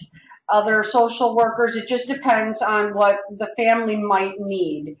district, other social workers. It just depends on what the family might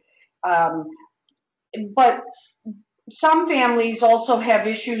need. But some families also have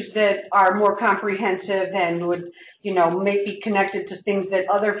issues that are more comprehensive and would, may be connected to things that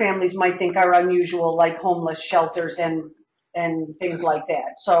other families might think are unusual, like homeless shelters and things like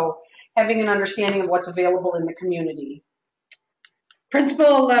that. So having an understanding of what's available in the community.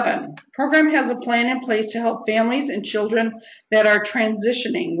 Principle 11, program has a plan in place to help families and children that are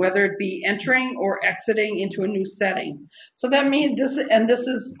transitioning, whether it be entering or exiting into a new setting. So that means this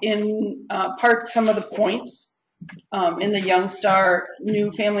is in part some of the points in the Young Star new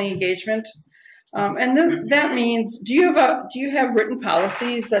family engagement. That means, do you have written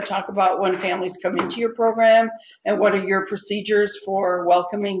policies that talk about when families come into your program and what are your procedures for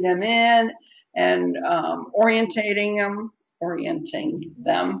welcoming them in and orienting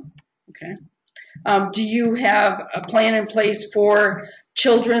them? Okay. Do you have a plan in place for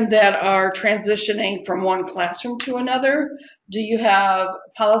children that are transitioning from one classroom to another? Do you have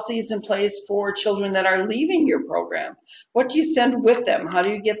policies in place for children that are leaving your program? What do you send with them? How do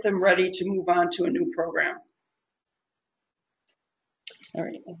you get them ready to move on to a new program? All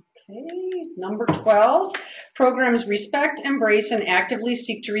right. Okay. Number 12, programs respect, embrace, and actively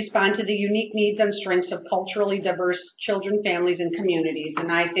seek to respond to the unique needs and strengths of culturally diverse children, families, and communities. And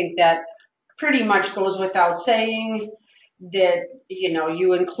I think that pretty much goes without saying that,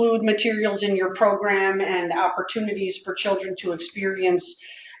 you include materials in your program and opportunities for children to experience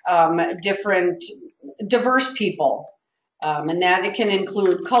different, diverse people. And that it can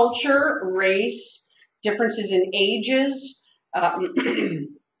include culture, race, differences in ages,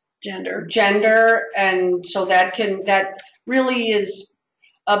 gender, and so that really is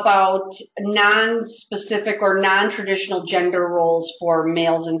about non-specific or non-traditional gender roles for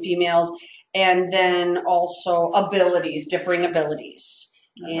males and females, and then also differing abilities.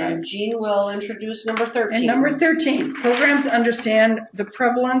 And right. Jean will introduce number 13. And number 13, programs understand the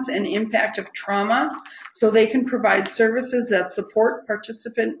prevalence and impact of trauma so they can provide services that support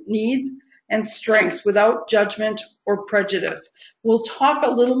participant needs and strengths without judgment or prejudice. We'll talk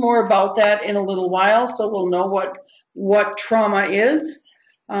a little more about that in a little while, so we'll know what trauma is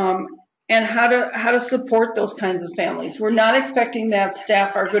and how to support those kinds of families. We're not expecting that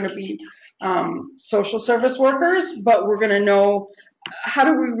staff are going to be social service workers, but we're going to know how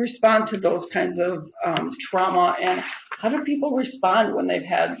do we respond to those kinds of trauma, and how do people respond when they've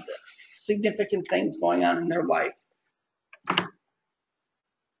had significant things going on in their life.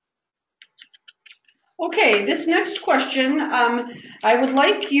 Okay, this next question, I would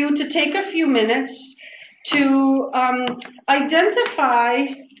like you to take a few minutes to identify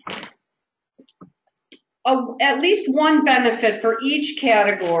at least one benefit for each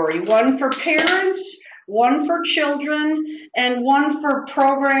category, one for parents, one for children, and one for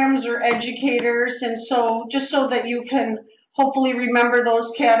programs or educators. And so just so that you can hopefully remember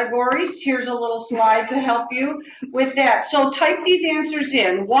those categories, here's a little slide to help you with that. So type these answers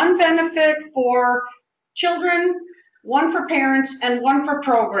in. One benefit for children, one for parents, and one for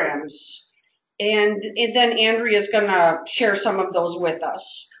programs. And then Andrea is going to share some of those with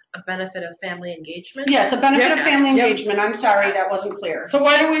us. A benefit of family engagement? Yes, a benefit of family engagement. I'm sorry, that wasn't clear. So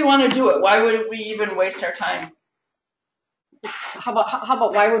why do we want to do it? Why would we even waste our time? So how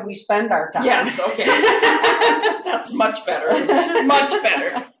about why would we spend our time? Yes, okay. That's much better. Much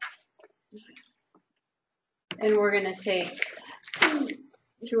better. And we're going to take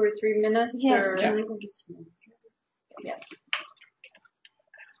 2 or 3 minutes? Yes. Or... Can I go get some? Yeah.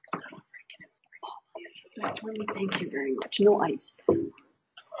 Thank you very much. No ice.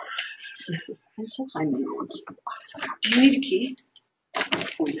 I'm so high maintenance. Do you need a key?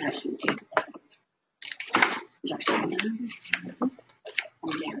 Oh, you have some key. Is there something?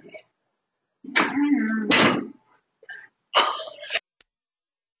 Oh, yeah.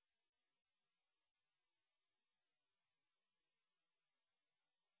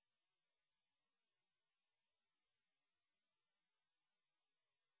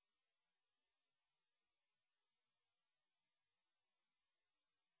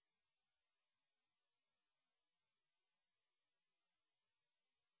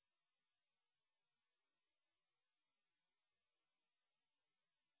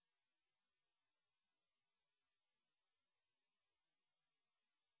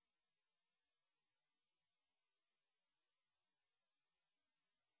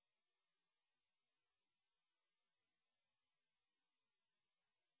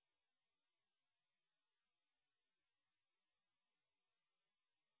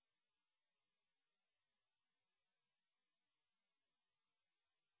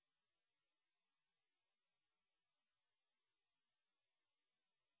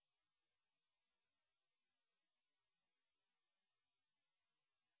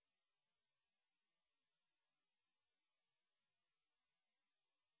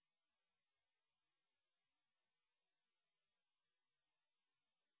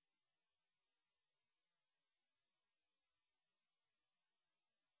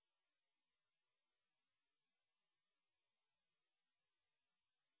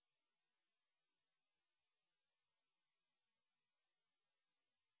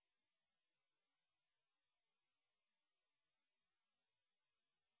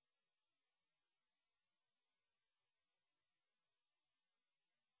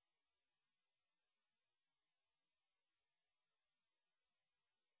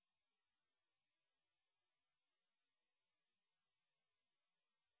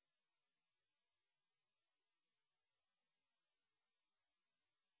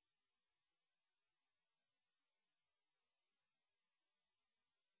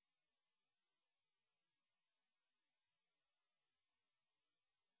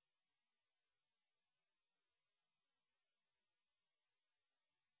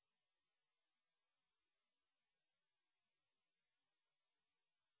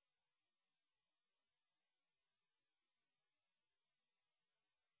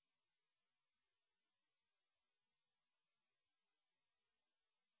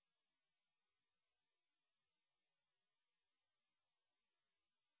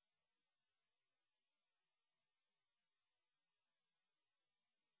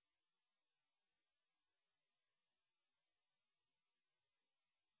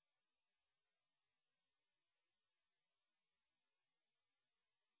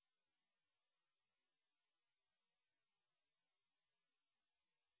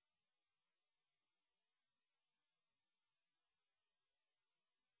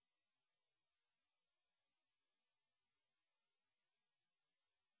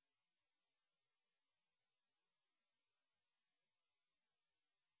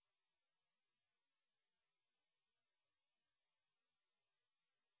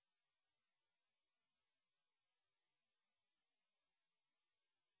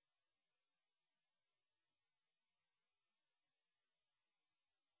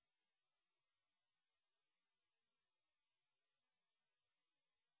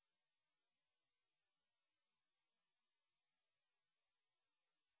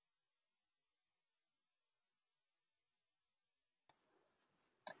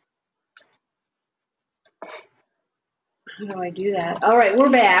 How do I do that? All right, we're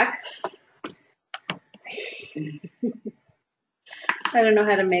back. I don't know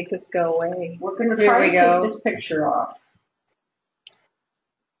how to make this go away. We're going to Here try we to go. take this picture off.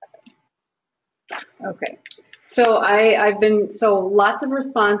 Okay. So lots of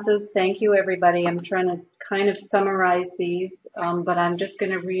responses. Thank you, everybody. I'm trying to kind of summarize these, but I'm just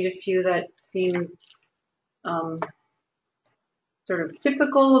going to read a few that seem sort of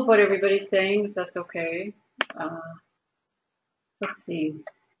typical of what everybody's saying, if that's okay. Let's see.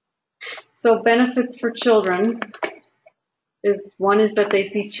 So benefits for children one is that they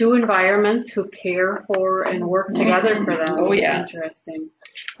see two environments who care for and work together for them. Oh, yeah. Interesting.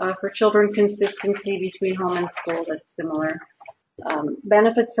 For children, consistency between home and school, that's similar.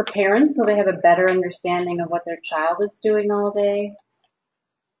 Benefits for parents, so they have a better understanding of what their child is doing all day.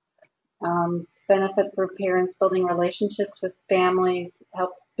 Benefit for parents, building relationships with families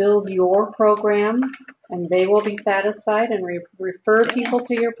helps build your program, and they will be satisfied and refer people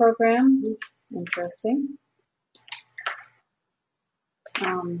to your program. Interesting.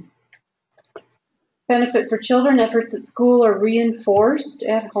 Benefit for children, efforts at school are reinforced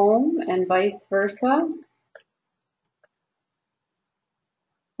at home and vice versa.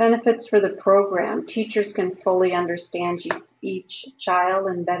 Benefits for the program, teachers can fully understand each child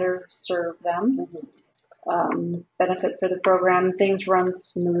and better serve them. Benefit for the program, things run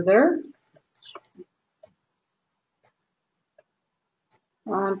smoother.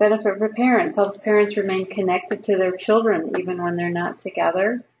 Benefit for parents, helps parents remain connected to their children even when they're not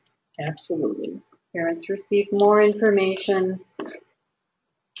together. Absolutely. Parents receive more information.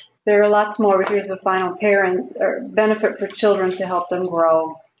 There are lots more, but here's a final benefit for children to help them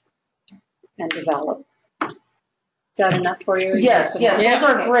grow and develop. Is that enough for you? Yes, Yeah. those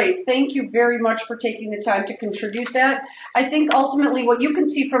are great. Thank you very much for taking the time to contribute that. I think ultimately what you can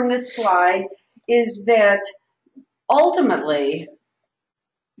see from this slide is that ultimately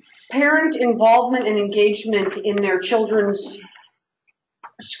parent involvement and engagement in their children's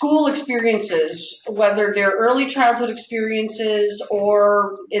school experiences, whether they're early childhood experiences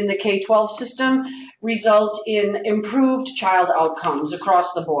or in the K-12 system, result in improved child outcomes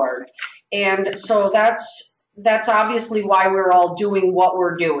across the board. And so that's obviously why we're all doing what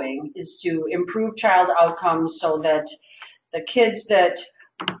we're doing, is to improve child outcomes so that the kids that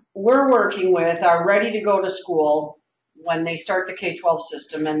we're working with are ready to go to school when they start the K-12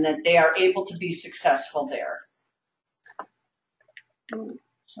 system and that they are able to be successful there.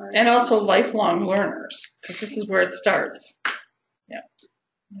 And also lifelong learners, because this is where it starts. Yeah.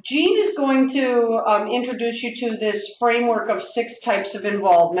 Jean is going to introduce you to this framework of 6 types of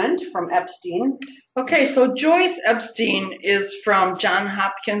involvement from Epstein. Okay, so Joyce Epstein is from Johns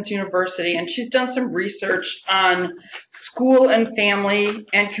Hopkins University, and she's done some research on school and family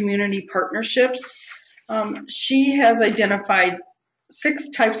and community partnerships. She has identified 6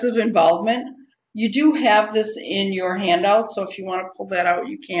 types of involvement. You do have this in your handout, so if you want to pull that out,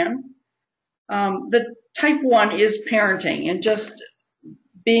 you can. The type 1 is parenting, and just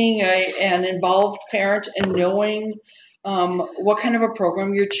being an involved parent and knowing what kind of a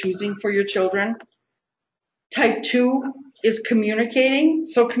program you're choosing for your children. Type 2 is communicating,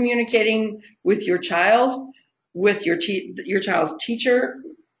 so communicating with your child, with your child's teacher,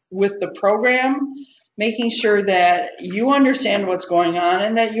 with the program, making sure that you understand what's going on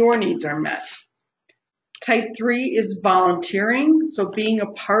and that your needs are met. Type 3 is volunteering, so being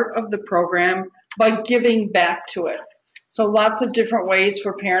a part of the program by giving back to it. So lots of different ways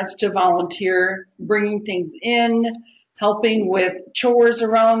for parents to volunteer, bringing things in, helping with chores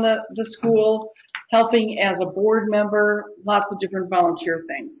around the school, helping as a board member, lots of different volunteer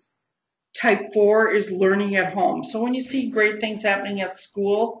things. Type 4 is learning at home. So when you see great things happening at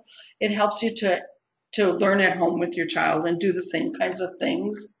school, it helps you to learn at home with your child and do the same kinds of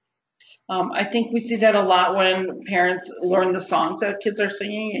things. I think we see that a lot when parents learn the songs that kids are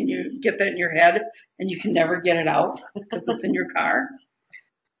singing and you get that in your head and you can never get it out because it's in your car.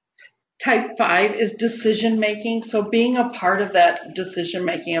 Type 5 is decision making. So being a part of that decision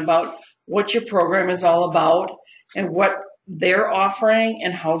making about what your program is all about and what they're offering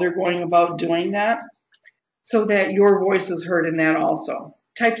and how they're going about doing that so that your voice is heard in that also.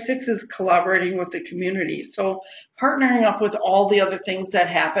 Type 6 is collaborating with the community. So partnering up with all the other things that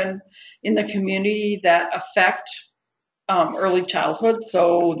happen in the community that affect early childhood.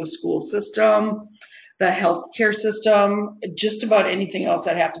 So the school system, the healthcare system, just about anything else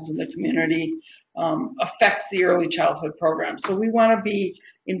that happens in the community affects the early childhood program. So we want to be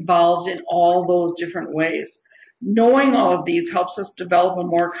involved in all those different ways. knowing all of these helps us develop a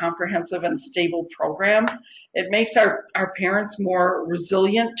more comprehensive and stable program. It makes our parents more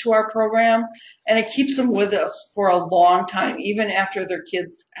resilient to our program, and it keeps them with us for a long time, even after their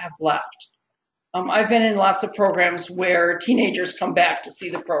kids have left. I've been in lots of programs where teenagers come back to see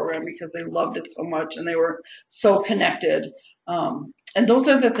the program because they loved it so much and they were so connected. And those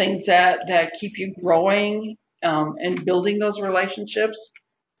are the things that keep you growing and building those relationships.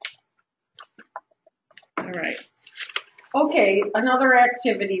 All right. Okay, another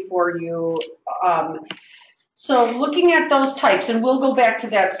activity for you. So looking at those types, and we'll go back to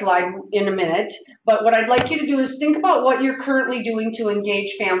that slide in a minute, but what I'd like you to do is think about what you're currently doing to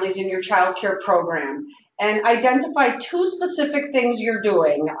engage families in your child care program and identify 2 specific things you're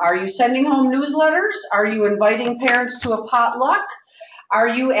doing. Are you sending home newsletters? Are you inviting parents to a potluck? Are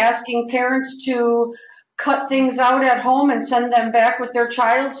you asking parents to cut things out at home and send them back with their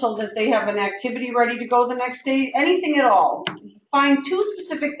child so that they have an activity ready to go the next day? Anything at all. Find 2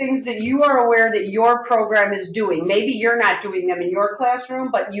 specific things that you are aware that your program is doing. Maybe you're not doing them in your classroom,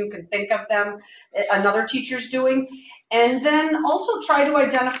 but you can think of them another teacher's doing. And then also try to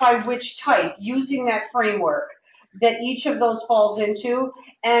identify which type, using that framework that each of those falls into.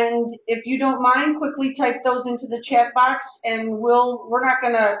 And if you don't mind, quickly type those into the chat box, and we're not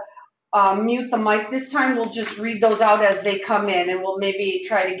going to mute the mic this time. We'll just read those out as they come in, and we'll maybe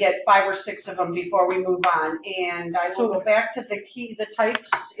try to get 5 or 6 of them before we move on. And I will go back to the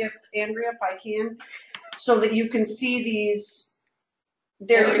types, if Andrea, if I can, so that you can see these.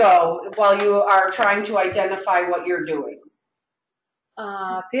 There you go, while you are trying to identify what you're doing.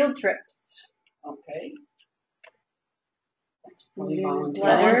 Field trips. Okay. That's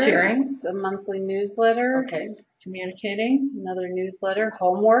volunteering. A monthly newsletter. Okay. Communicating. Another newsletter.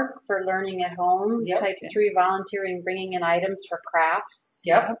 Homework for learning at home. Yep. Type 3, volunteering, bringing in items for crafts.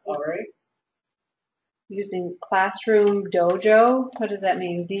 Yep. All right. Using Classroom Dojo. What does that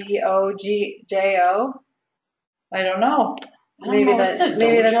mean? D-O-G-J-O? I don't know. Maybe that's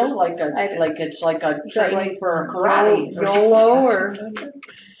it's like a training for karate. YOLO or.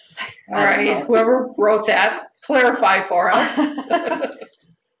 All right. Whoever wrote that, clarify for us.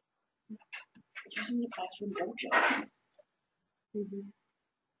 Using the Classroom Dojo.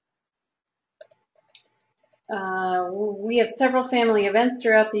 We have several family events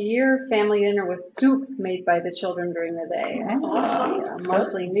throughout the year. Family dinner with soup made by the children during the day. Awesome.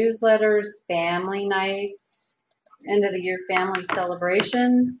 Monthly newsletters, family nights, end of the year family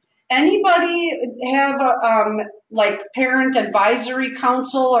celebration. Anybody have a like parent advisory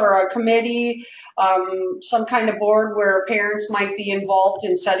council or a committee, some kind of board where parents might be involved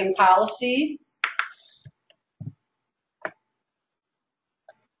in setting policy?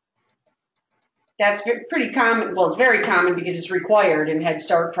 That's pretty common. Well, it's very common because it's required in Head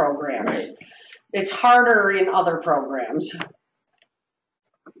Start programs. Right. It's harder in other programs.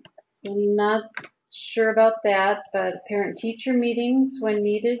 So not sure about that, but parent-teacher meetings when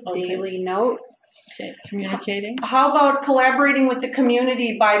needed, daily notes. Okay. Communicating. How about collaborating with the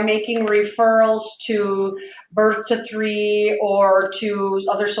community by making referrals to Birth to 3 or to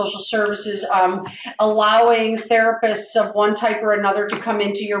other social services, allowing therapists of one type or another to come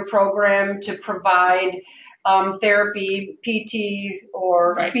into your program to provide therapy, PT,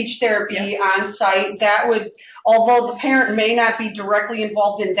 or speech therapy on site. That would, although the parent may not be directly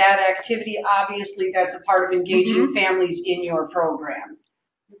involved in that activity, obviously that's a part of engaging families in your program.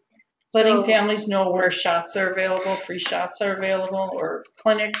 Letting families know where shots are available, free shots are available, or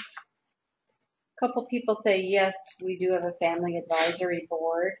clinics. A couple people say, yes, we do have a family advisory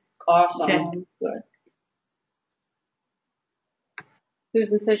board. Awesome. Okay. Good.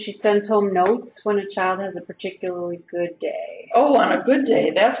 Susan says she sends home notes when a child has a particularly good day. Oh, on a good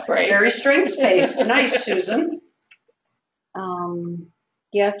day. That's great. Very strengths-based. Nice, Susan.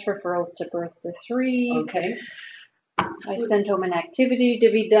 Yes, referrals to Birth to 3. Okay. I send home an activity to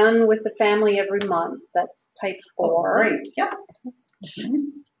be done with the family every month. That's type 4. Great. Yep.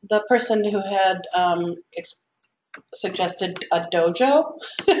 The person who had suggested a dojo.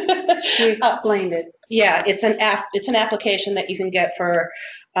 She explained it. Yeah, it's an application that you can get for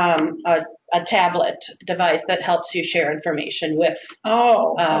a tablet device that helps you share information with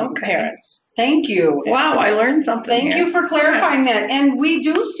parents. Thank you. Wow, I learned something. Thank you for clarifying that. And we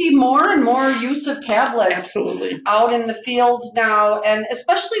do see more and more use of tablets out in the field now, and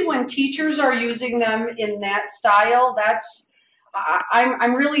especially when teachers are using them in that style.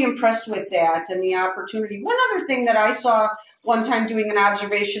 I'm really impressed with that and the opportunity. One other thing that I saw one time doing an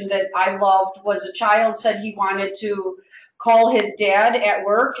observation that I loved was a child said he wanted to call his dad at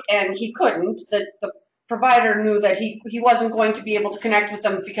work and he couldn't. The provider knew that he wasn't going to be able to connect with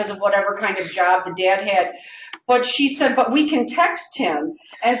them because of whatever kind of job the dad had. but she said, but we can text him.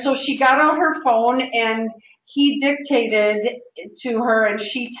 And so she got out her phone and he dictated to her and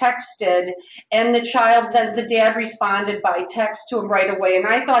she texted, and the dad responded by text to him right away. And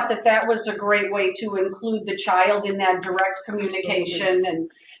I thought that was a great way to include the child in that direct communication.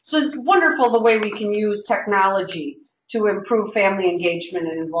 And so it's wonderful the way we can use technology to improve family engagement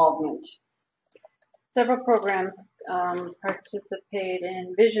and involvement. Several programs participate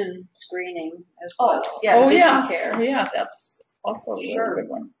in vision screening as well. Yes. Vision care. Oh, yeah, that's also a really good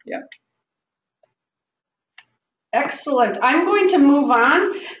one. Yeah. Excellent. I'm going to move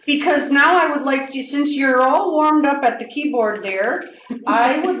on because now I would like to, since you're all warmed up at the keyboard there,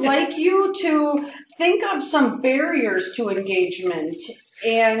 I would like you to think of some barriers to engagement.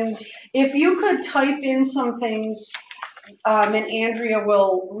 And if you could type in some things, and Andrea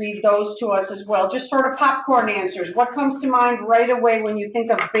will read those to us as well, just sort of popcorn answers. What comes to mind right away when you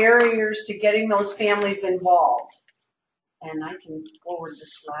think of barriers to getting those families involved? And I can forward the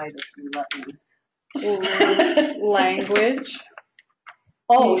slide if you let me. Language.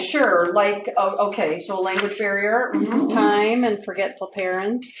 Oh, sure. Like, okay, so a language barrier. Mm-hmm. Time and forgetful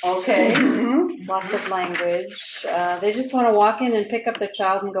parents. Okay. Mm-hmm. Lots of language. They just want to walk in and pick up their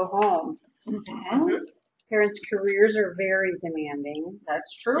child and go home. Mm-hmm. Parents' careers are very demanding.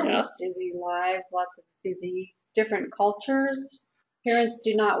 That's true. Yes. Busy lives, lots of busy, different cultures. Parents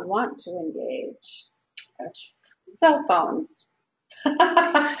do not want to engage. That's cell phones.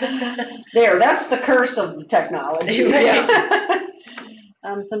 There, that's the curse of the technology. Yeah.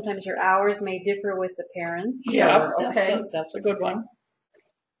 Sometimes your hours may differ with the parents. Yeah, okay. That's a good one.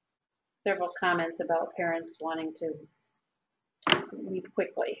 Several comments about parents wanting to leave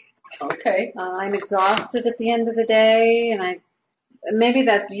quickly. Okay. I'm exhausted at the end of the day, and maybe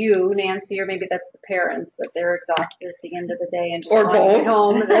that's you, Nancy, or maybe that's the parents, that they're exhausted at the end of the day and just want to get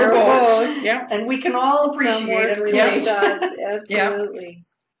home. Or both. Yeah. And we can all appreciate and relate. Absolutely.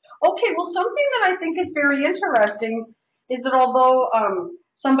 Yeah. Okay, well, something that I think is very interesting is that although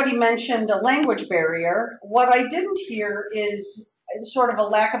somebody mentioned a language barrier, what I didn't hear is sort of a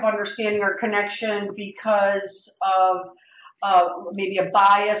lack of understanding or connection because of maybe a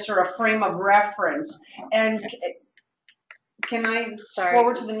bias or a frame of reference. And can I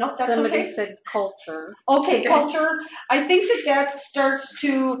forward to the note? That's somebody okay. said culture. Okay, culture. I think that starts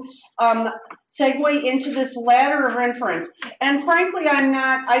to segue into this ladder of inference. And frankly,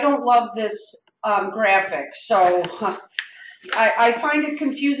 I don't love this graphic. So I find it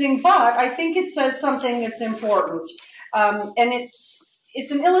confusing, but I think it says something that's important. And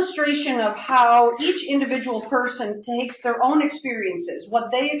it's an illustration of how each individual person takes their own experiences,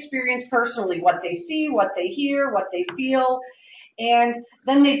 what they experience personally, what they see, what they hear, what they feel, and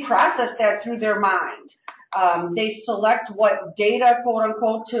then they process that through their mind. They select what data, quote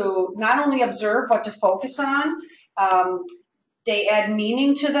unquote, to not only observe, but to focus on. They add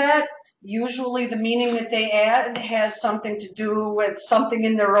meaning to that. Usually the meaning that they add has something to do with something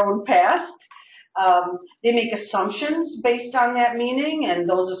in their own past. They make assumptions based on that meaning, and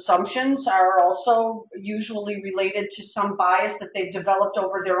those assumptions are also usually related to some bias that they've developed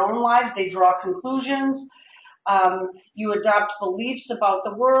over their own lives. They draw conclusions. You adopt beliefs about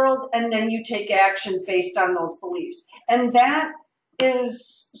the world, and then you take action based on those beliefs. And that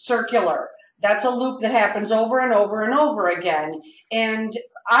is circular. That's a loop that happens over and over and over again. And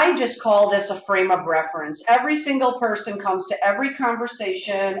I just call this a frame of reference. Every single person comes to every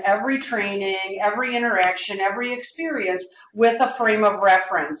conversation, every training, every interaction, every experience with a frame of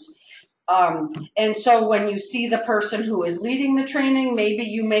reference. And so when you see the person who is leading the training, maybe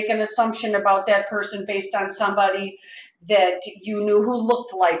you make an assumption about that person based on somebody that you knew who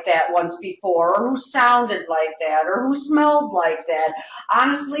looked like that once before, or who sounded like that, or who smelled like that.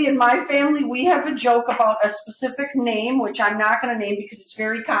 Honestly, in my family, we have a joke about a specific name, which I'm not going to name because it's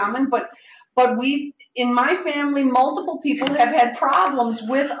very common, but in my family, multiple people have had problems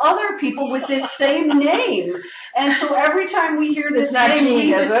with other people with this same name. And so every time we hear this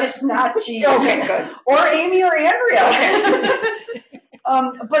name, it's not Jean. Okay, good. Or Amy or Andrea. Okay.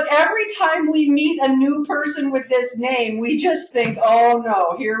 But every time we meet a new person with this name, we just think, oh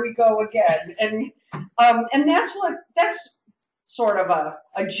no, here we go again. And that's sort of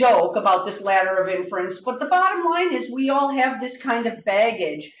a joke about this ladder of inference. But the bottom line is we all have this kind of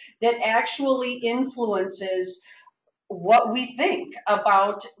baggage that actually influences what we think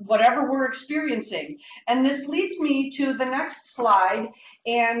about whatever we're experiencing. And this leads me to the next slide.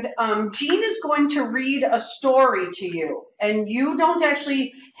 And Jean is going to read a story to you. And you don't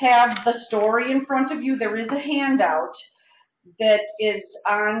actually have the story in front of you. There is a handout. that is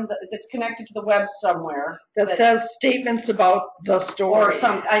that's connected to the web somewhere. That says statements about the story. Or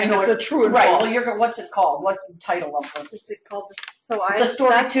some, I know it's a true and right. false. Well, what's it called? What's the title of it? Is it called? The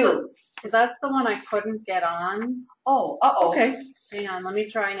story too. So that's the one I couldn't get on. Oh, Okay. Hang on, let me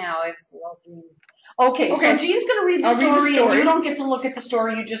try now. Okay, so Jean's going to read the I'll read the story, story. and you don't get to look at the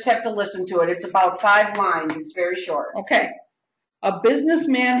story, you just have to listen to it. It's about 5 lines. It's very short. Okay. A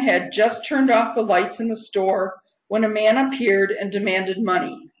businessman had just turned off the lights in the store when a man appeared and demanded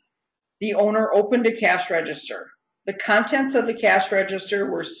money. The owner opened a cash register. The contents of the cash register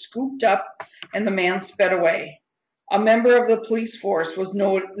were scooped up and the man sped away. A member of the police force was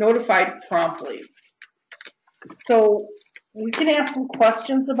notified promptly. So we can ask some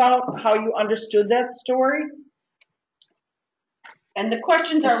questions about how you understood that story. And the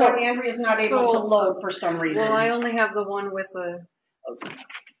questions are what Andrea's not able to load for some reason. Well, I only have the one with the...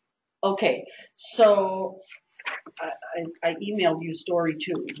 Okay, so I emailed you story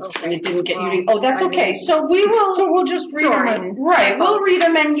 2, and it didn't get you. Oh, that's okay. So we'll just read them. Right, we'll read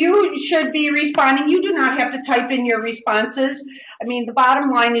them, and you should be responding. You do not have to type in your responses. I mean, the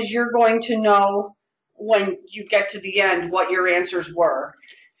bottom line is you're going to know when you get to the end what your answers were.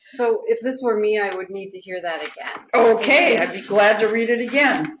 So if this were me, I would need to hear that again. Okay, I'd be glad to read it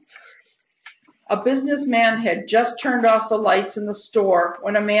again. A businessman had just turned off the lights in the store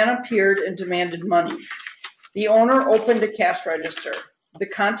when a man appeared and demanded money. The owner opened a cash register. The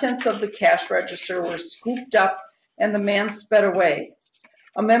contents of the cash register were scooped up and the man sped away.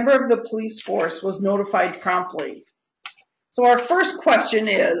 A member of the police force was notified promptly. So our first question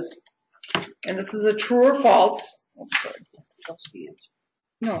is, and this is a true or false. Oh, sorry.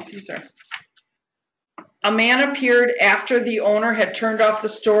 No, these are. A man appeared after the owner had turned off the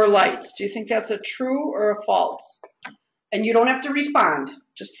store lights. Do you think that's a true or a false? And you don't have to respond.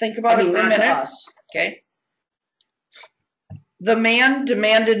 Just think about it for a minute. To us. Okay. The man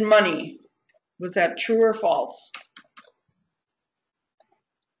demanded money. Was that true or false?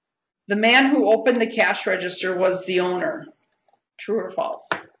 The man who opened the cash register was the owner. True or false?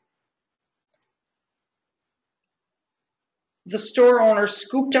 The store owner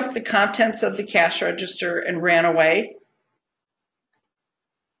scooped up the contents of the cash register and ran away.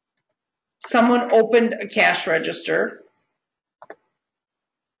 Someone opened a cash register.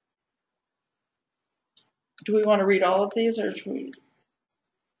 Do we want to read all of these, or should we?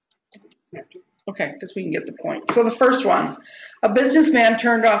 Okay, because we can get the point. So the first one, a businessman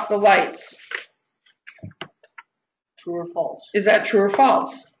turned off the lights. True or false? Is that true or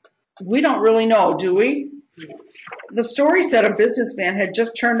false? We don't really know, do we? No. The story said a businessman had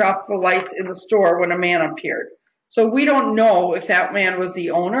just turned off the lights in the store when a man appeared. So we don't know if that man was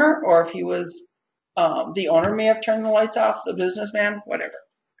the owner or if he was, the owner may have turned the lights off, the businessman, whatever.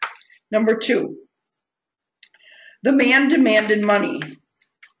 Number 2, the man demanded money.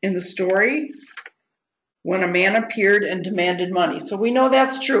 In the story, when a man appeared and demanded money. So we know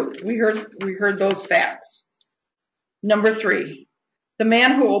that's true. We heard those facts. Number 3, the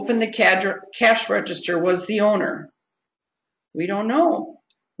man who opened the cash register was the owner. We don't know.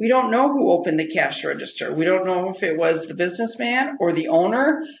 We don't know who opened the cash register. We don't know if it was the businessman or the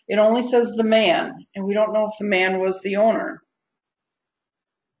owner. It only says the man, and we don't know if the man was the owner.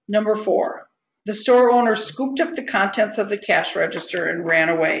 Number 4, the store owner scooped up the contents of the cash register and ran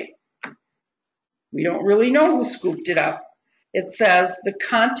away. We don't really know who scooped it up. It says the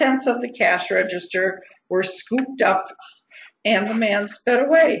contents of the cash register were scooped up and the man sped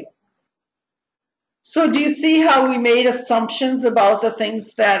away. So do you see how we made assumptions about the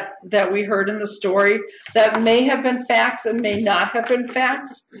things that we heard in the story that may have been facts and may not have been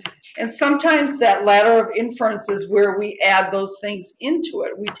facts? And sometimes that ladder of inference is where we add those things into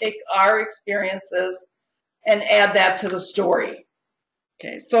it. We take our experiences and add that to the story.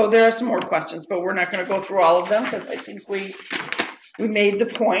 Okay, so there are some more questions, but we're not going to go through all of them because I think we made the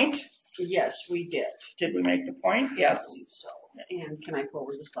point. Yes, we did. Did we make the point? Yes. I believe so. And can I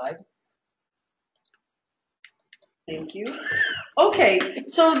forward the slide? Thank you. Okay,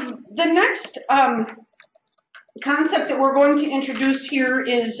 so the next concept that we're going to introduce here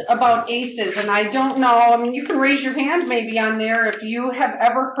is about ACEs, and I don't know, I mean, you can raise your hand maybe on there if you have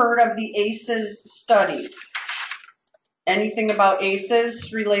ever heard of the ACEs study. Anything about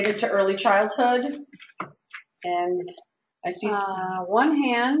ACEs related to early childhood? And I see one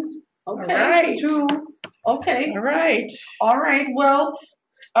hand. Okay, right. 2. Okay. All right. All right. Well,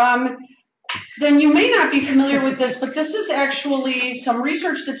 then you may not be familiar with this, but this is actually some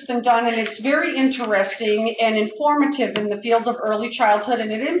research that's been done, and it's very interesting and informative in the field of early childhood,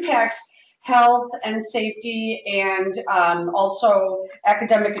 and it impacts health and safety and also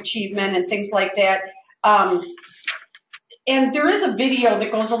academic achievement and things like that. And there is a video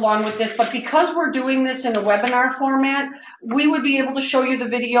that goes along with this, but because we're doing this in a webinar format, we would be able to show you the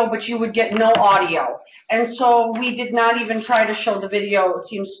video, but you would get no audio. And so we did not even try to show the video. It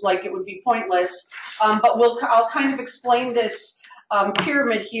seems like it would be pointless. But I'll kind of explain this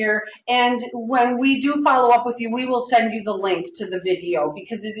pyramid here. And when we do follow up with you, we will send you the link to the video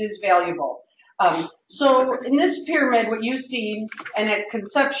because it is valuable. So in this pyramid, what you see, and at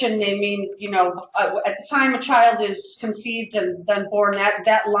conception, they mean, you know, at the time a child is conceived and then born,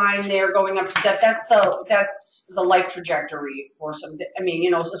 that line there going up to death, that's the life trajectory or something. I mean,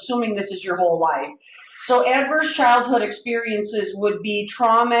 you know, assuming this is your whole life. So adverse childhood experiences would be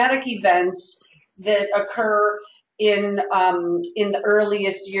traumatic events that occur in the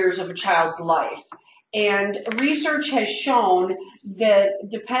earliest years of a child's life. And research has shown that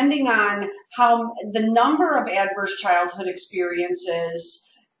depending on how the number of adverse childhood experiences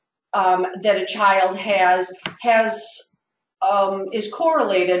that a child has is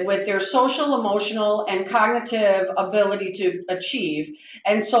correlated with their social, emotional, and cognitive ability to achieve.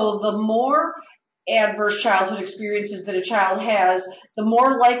 And so the more adverse childhood experiences that a child has, the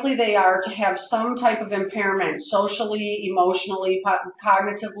more likely they are to have some type of impairment socially, emotionally,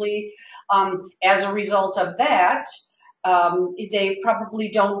 cognitively. As a result of that, they probably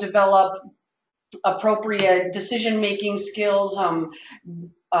don't develop appropriate decision-making skills,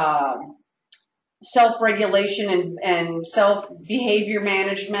 self-regulation and self-behavior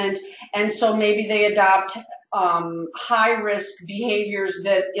management, and so maybe they adopt high-risk behaviors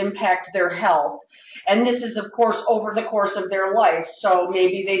that impact their health. And this is, of course, over the course of their life. So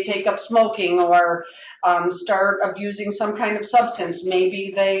maybe they take up smoking or start abusing some kind of substance.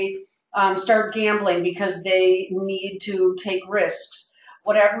 Maybe they start gambling because they need to take risks.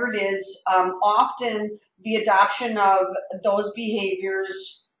 Whatever it is, often the adoption of those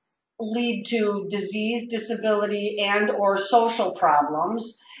behaviors lead to disease, disability, and or social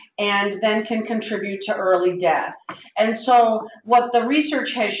problems, and then can contribute to early death. And so what the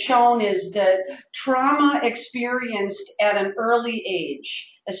research has shown is that trauma experienced at an early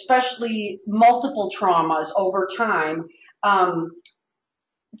age, especially multiple traumas over time,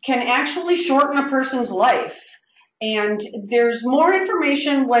 can actually shorten a person's life. And there's more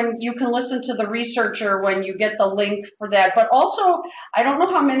information when you can listen to the researcher when you get the link for that. But also, I don't know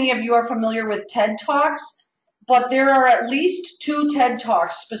how many of you are familiar with TED Talks, but there are at least 2 TED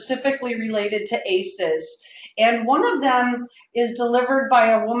Talks specifically related to ACEs. And one of them is delivered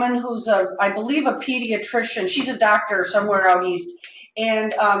by a woman who's I believe a pediatrician. She's a doctor somewhere out east.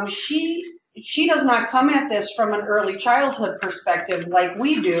 And she does not come at this from an early childhood perspective like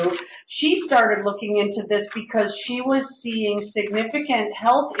we do. She started looking into this because she was seeing significant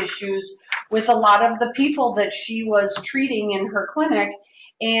health issues with a lot of the people that she was treating in her clinic.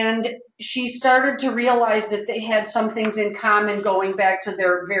 And she started to realize that they had some things in common going back to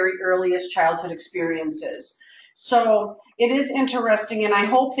their very earliest childhood experiences. So it is interesting, and I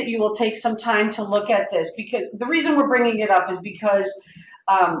hope that you will take some time to look at this, because the reason we're bringing it up is because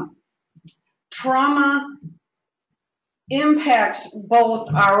trauma impacts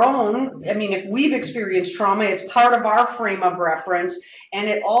both our own, I mean, if we've experienced trauma, it's part of our frame of reference, and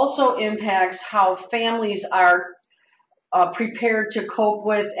it also impacts how families are prepared to cope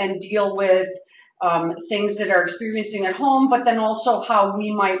with and deal with things that are experiencing at home, but then also how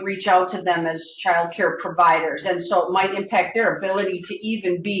we might reach out to them as child care providers. And so it might impact their ability to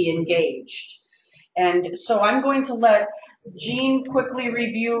even be engaged. And so I'm going to let Jean quickly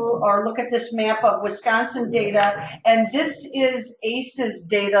review or look at this map of Wisconsin data, and this is ACEs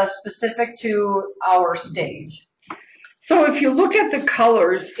data specific to our state. So if you look at the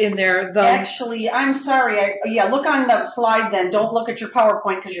colors in there, Actually, I'm sorry. Look on the slide then. Don't look at your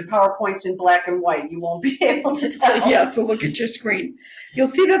PowerPoint because your PowerPoint's in black and white. You won't be able to tell. So look at your screen. You'll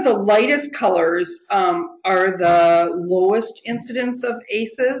see that the lightest colors are the lowest incidence of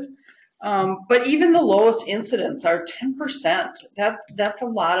ACEs. But even the lowest incidence are 10%. That's a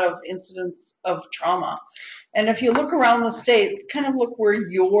lot of incidence of trauma. And if you look around the state, kind of look where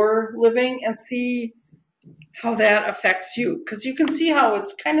you're living and see how that affects you. Because you can see how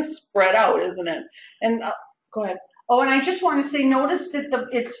it's kind of spread out, isn't it? And go ahead. Oh, and I just want to say, notice that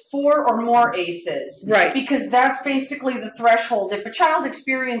it's 4 or more ACEs. Right. Because that's basically the threshold. If a child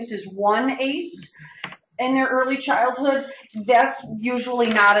experiences 1 ACE in their early childhood, that's usually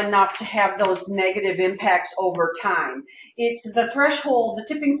not enough to have those negative impacts over time. It's the threshold,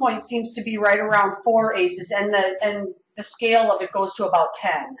 the tipping point seems to be right around 4 ACEs, and the scale of it goes to about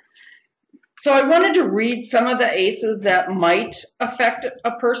 10. So I wanted to read some of the ACEs that might affect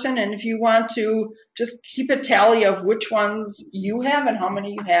a person, and if you want to just keep a tally of which ones you have and how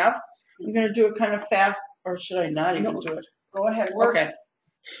many you have, I'm going to do a kind of fast or should I not even do it? Go ahead. Okay.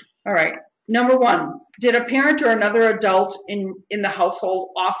 All right. Number 1, did a parent or another adult in the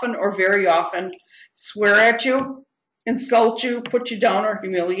household often or very often swear at you, insult you, put you down, or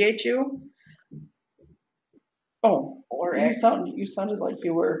humiliate you? Oh, or you sounded like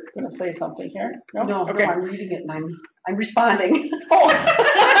you were going to say something here. No, okay. I'm reading it and I'm responding. Oh.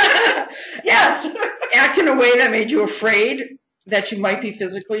 Yes. Act in a way that made you afraid that you might be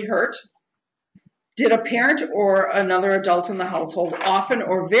physically hurt. Did a parent or another adult in the household often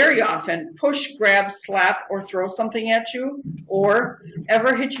or very often push, grab, slap, or throw something at you? Or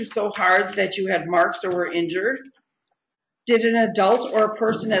ever hit you so hard that you had marks or were injured? Did an adult or a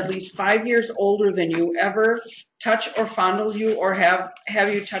person at least 5 years older than you ever touch or fondle you or have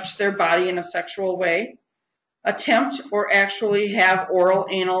you touch their body in a sexual way? Attempt or actually have oral,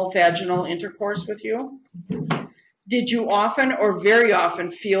 anal, vaginal intercourse with you? Did you often or very often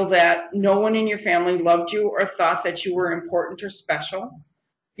feel that no one in your family loved you or thought that you were important or special?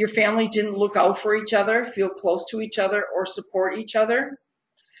 Your family didn't look out for each other, feel close to each other, or support each other?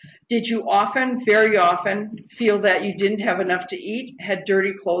 Did you often, very often, feel that you didn't have enough to eat, had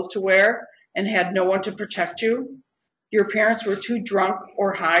dirty clothes to wear, and had no one to protect you? Your parents were too drunk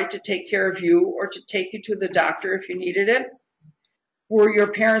or high to take care of you or to take you to the doctor if you needed it? Were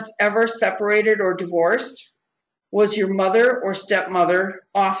your parents ever separated or divorced? Was your mother or stepmother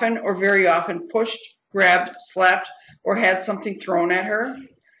often or very often pushed, grabbed, slapped, or had something thrown at her?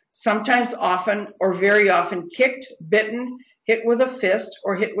 Sometimes often or very often kicked, bitten, hit with a fist,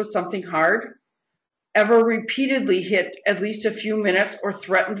 or hit with something hard? Ever repeatedly hit at least a few minutes or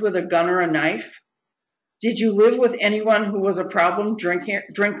threatened with a gun or a knife? Did you live with anyone who was a problem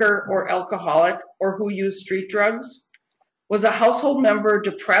drinker or alcoholic or who used street drugs? Was a household member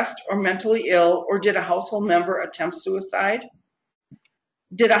depressed or mentally ill, or did a household member attempt suicide?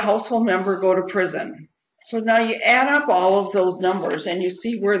 Did a household member go to prison? So now you add up all of those numbers and you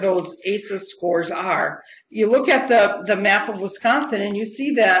see where those ACEs scores are. You look at the map of Wisconsin and you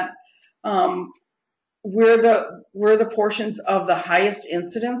see that where the portions of the highest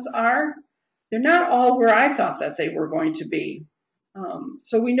incidence are, they're not all where I thought that they were going to be.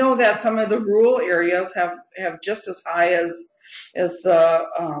 So we know that some of the rural areas have just as high as the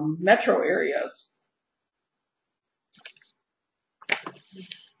metro areas.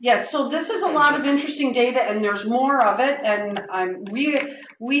 Yes, so this is a lot of interesting data, and there's more of it, and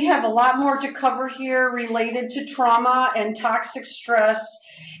we have a lot more to cover here related to trauma and toxic stress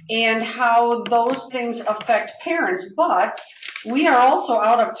and how those things affect parents. But we are also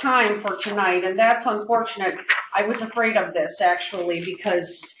out of time for tonight, and that's unfortunate. I was afraid of this, actually,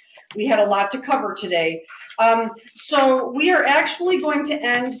 because we had a lot to cover today. So we are actually going to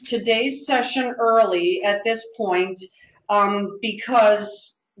end today's session early at this point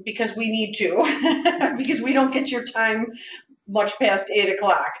because we need to, because we don't get your time much past 8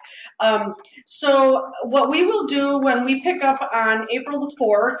 o'clock. So what we will do when we pick up on April the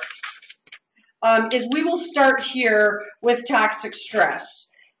 4th is we will start here with toxic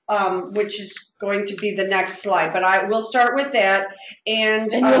stress, which is going to be the next slide, but I will start with that.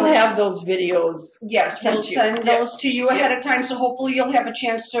 And you'll have those videos. Yes, we'll send those to you ahead of time, so hopefully you'll have a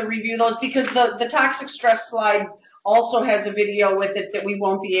chance to review those, because the toxic stress slide also has a video with it that we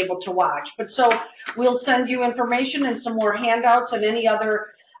won't be able to watch. But so we'll send you information and some more handouts and any other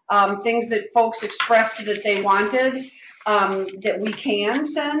things that folks expressed that they wanted that we can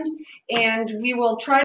send, and we will try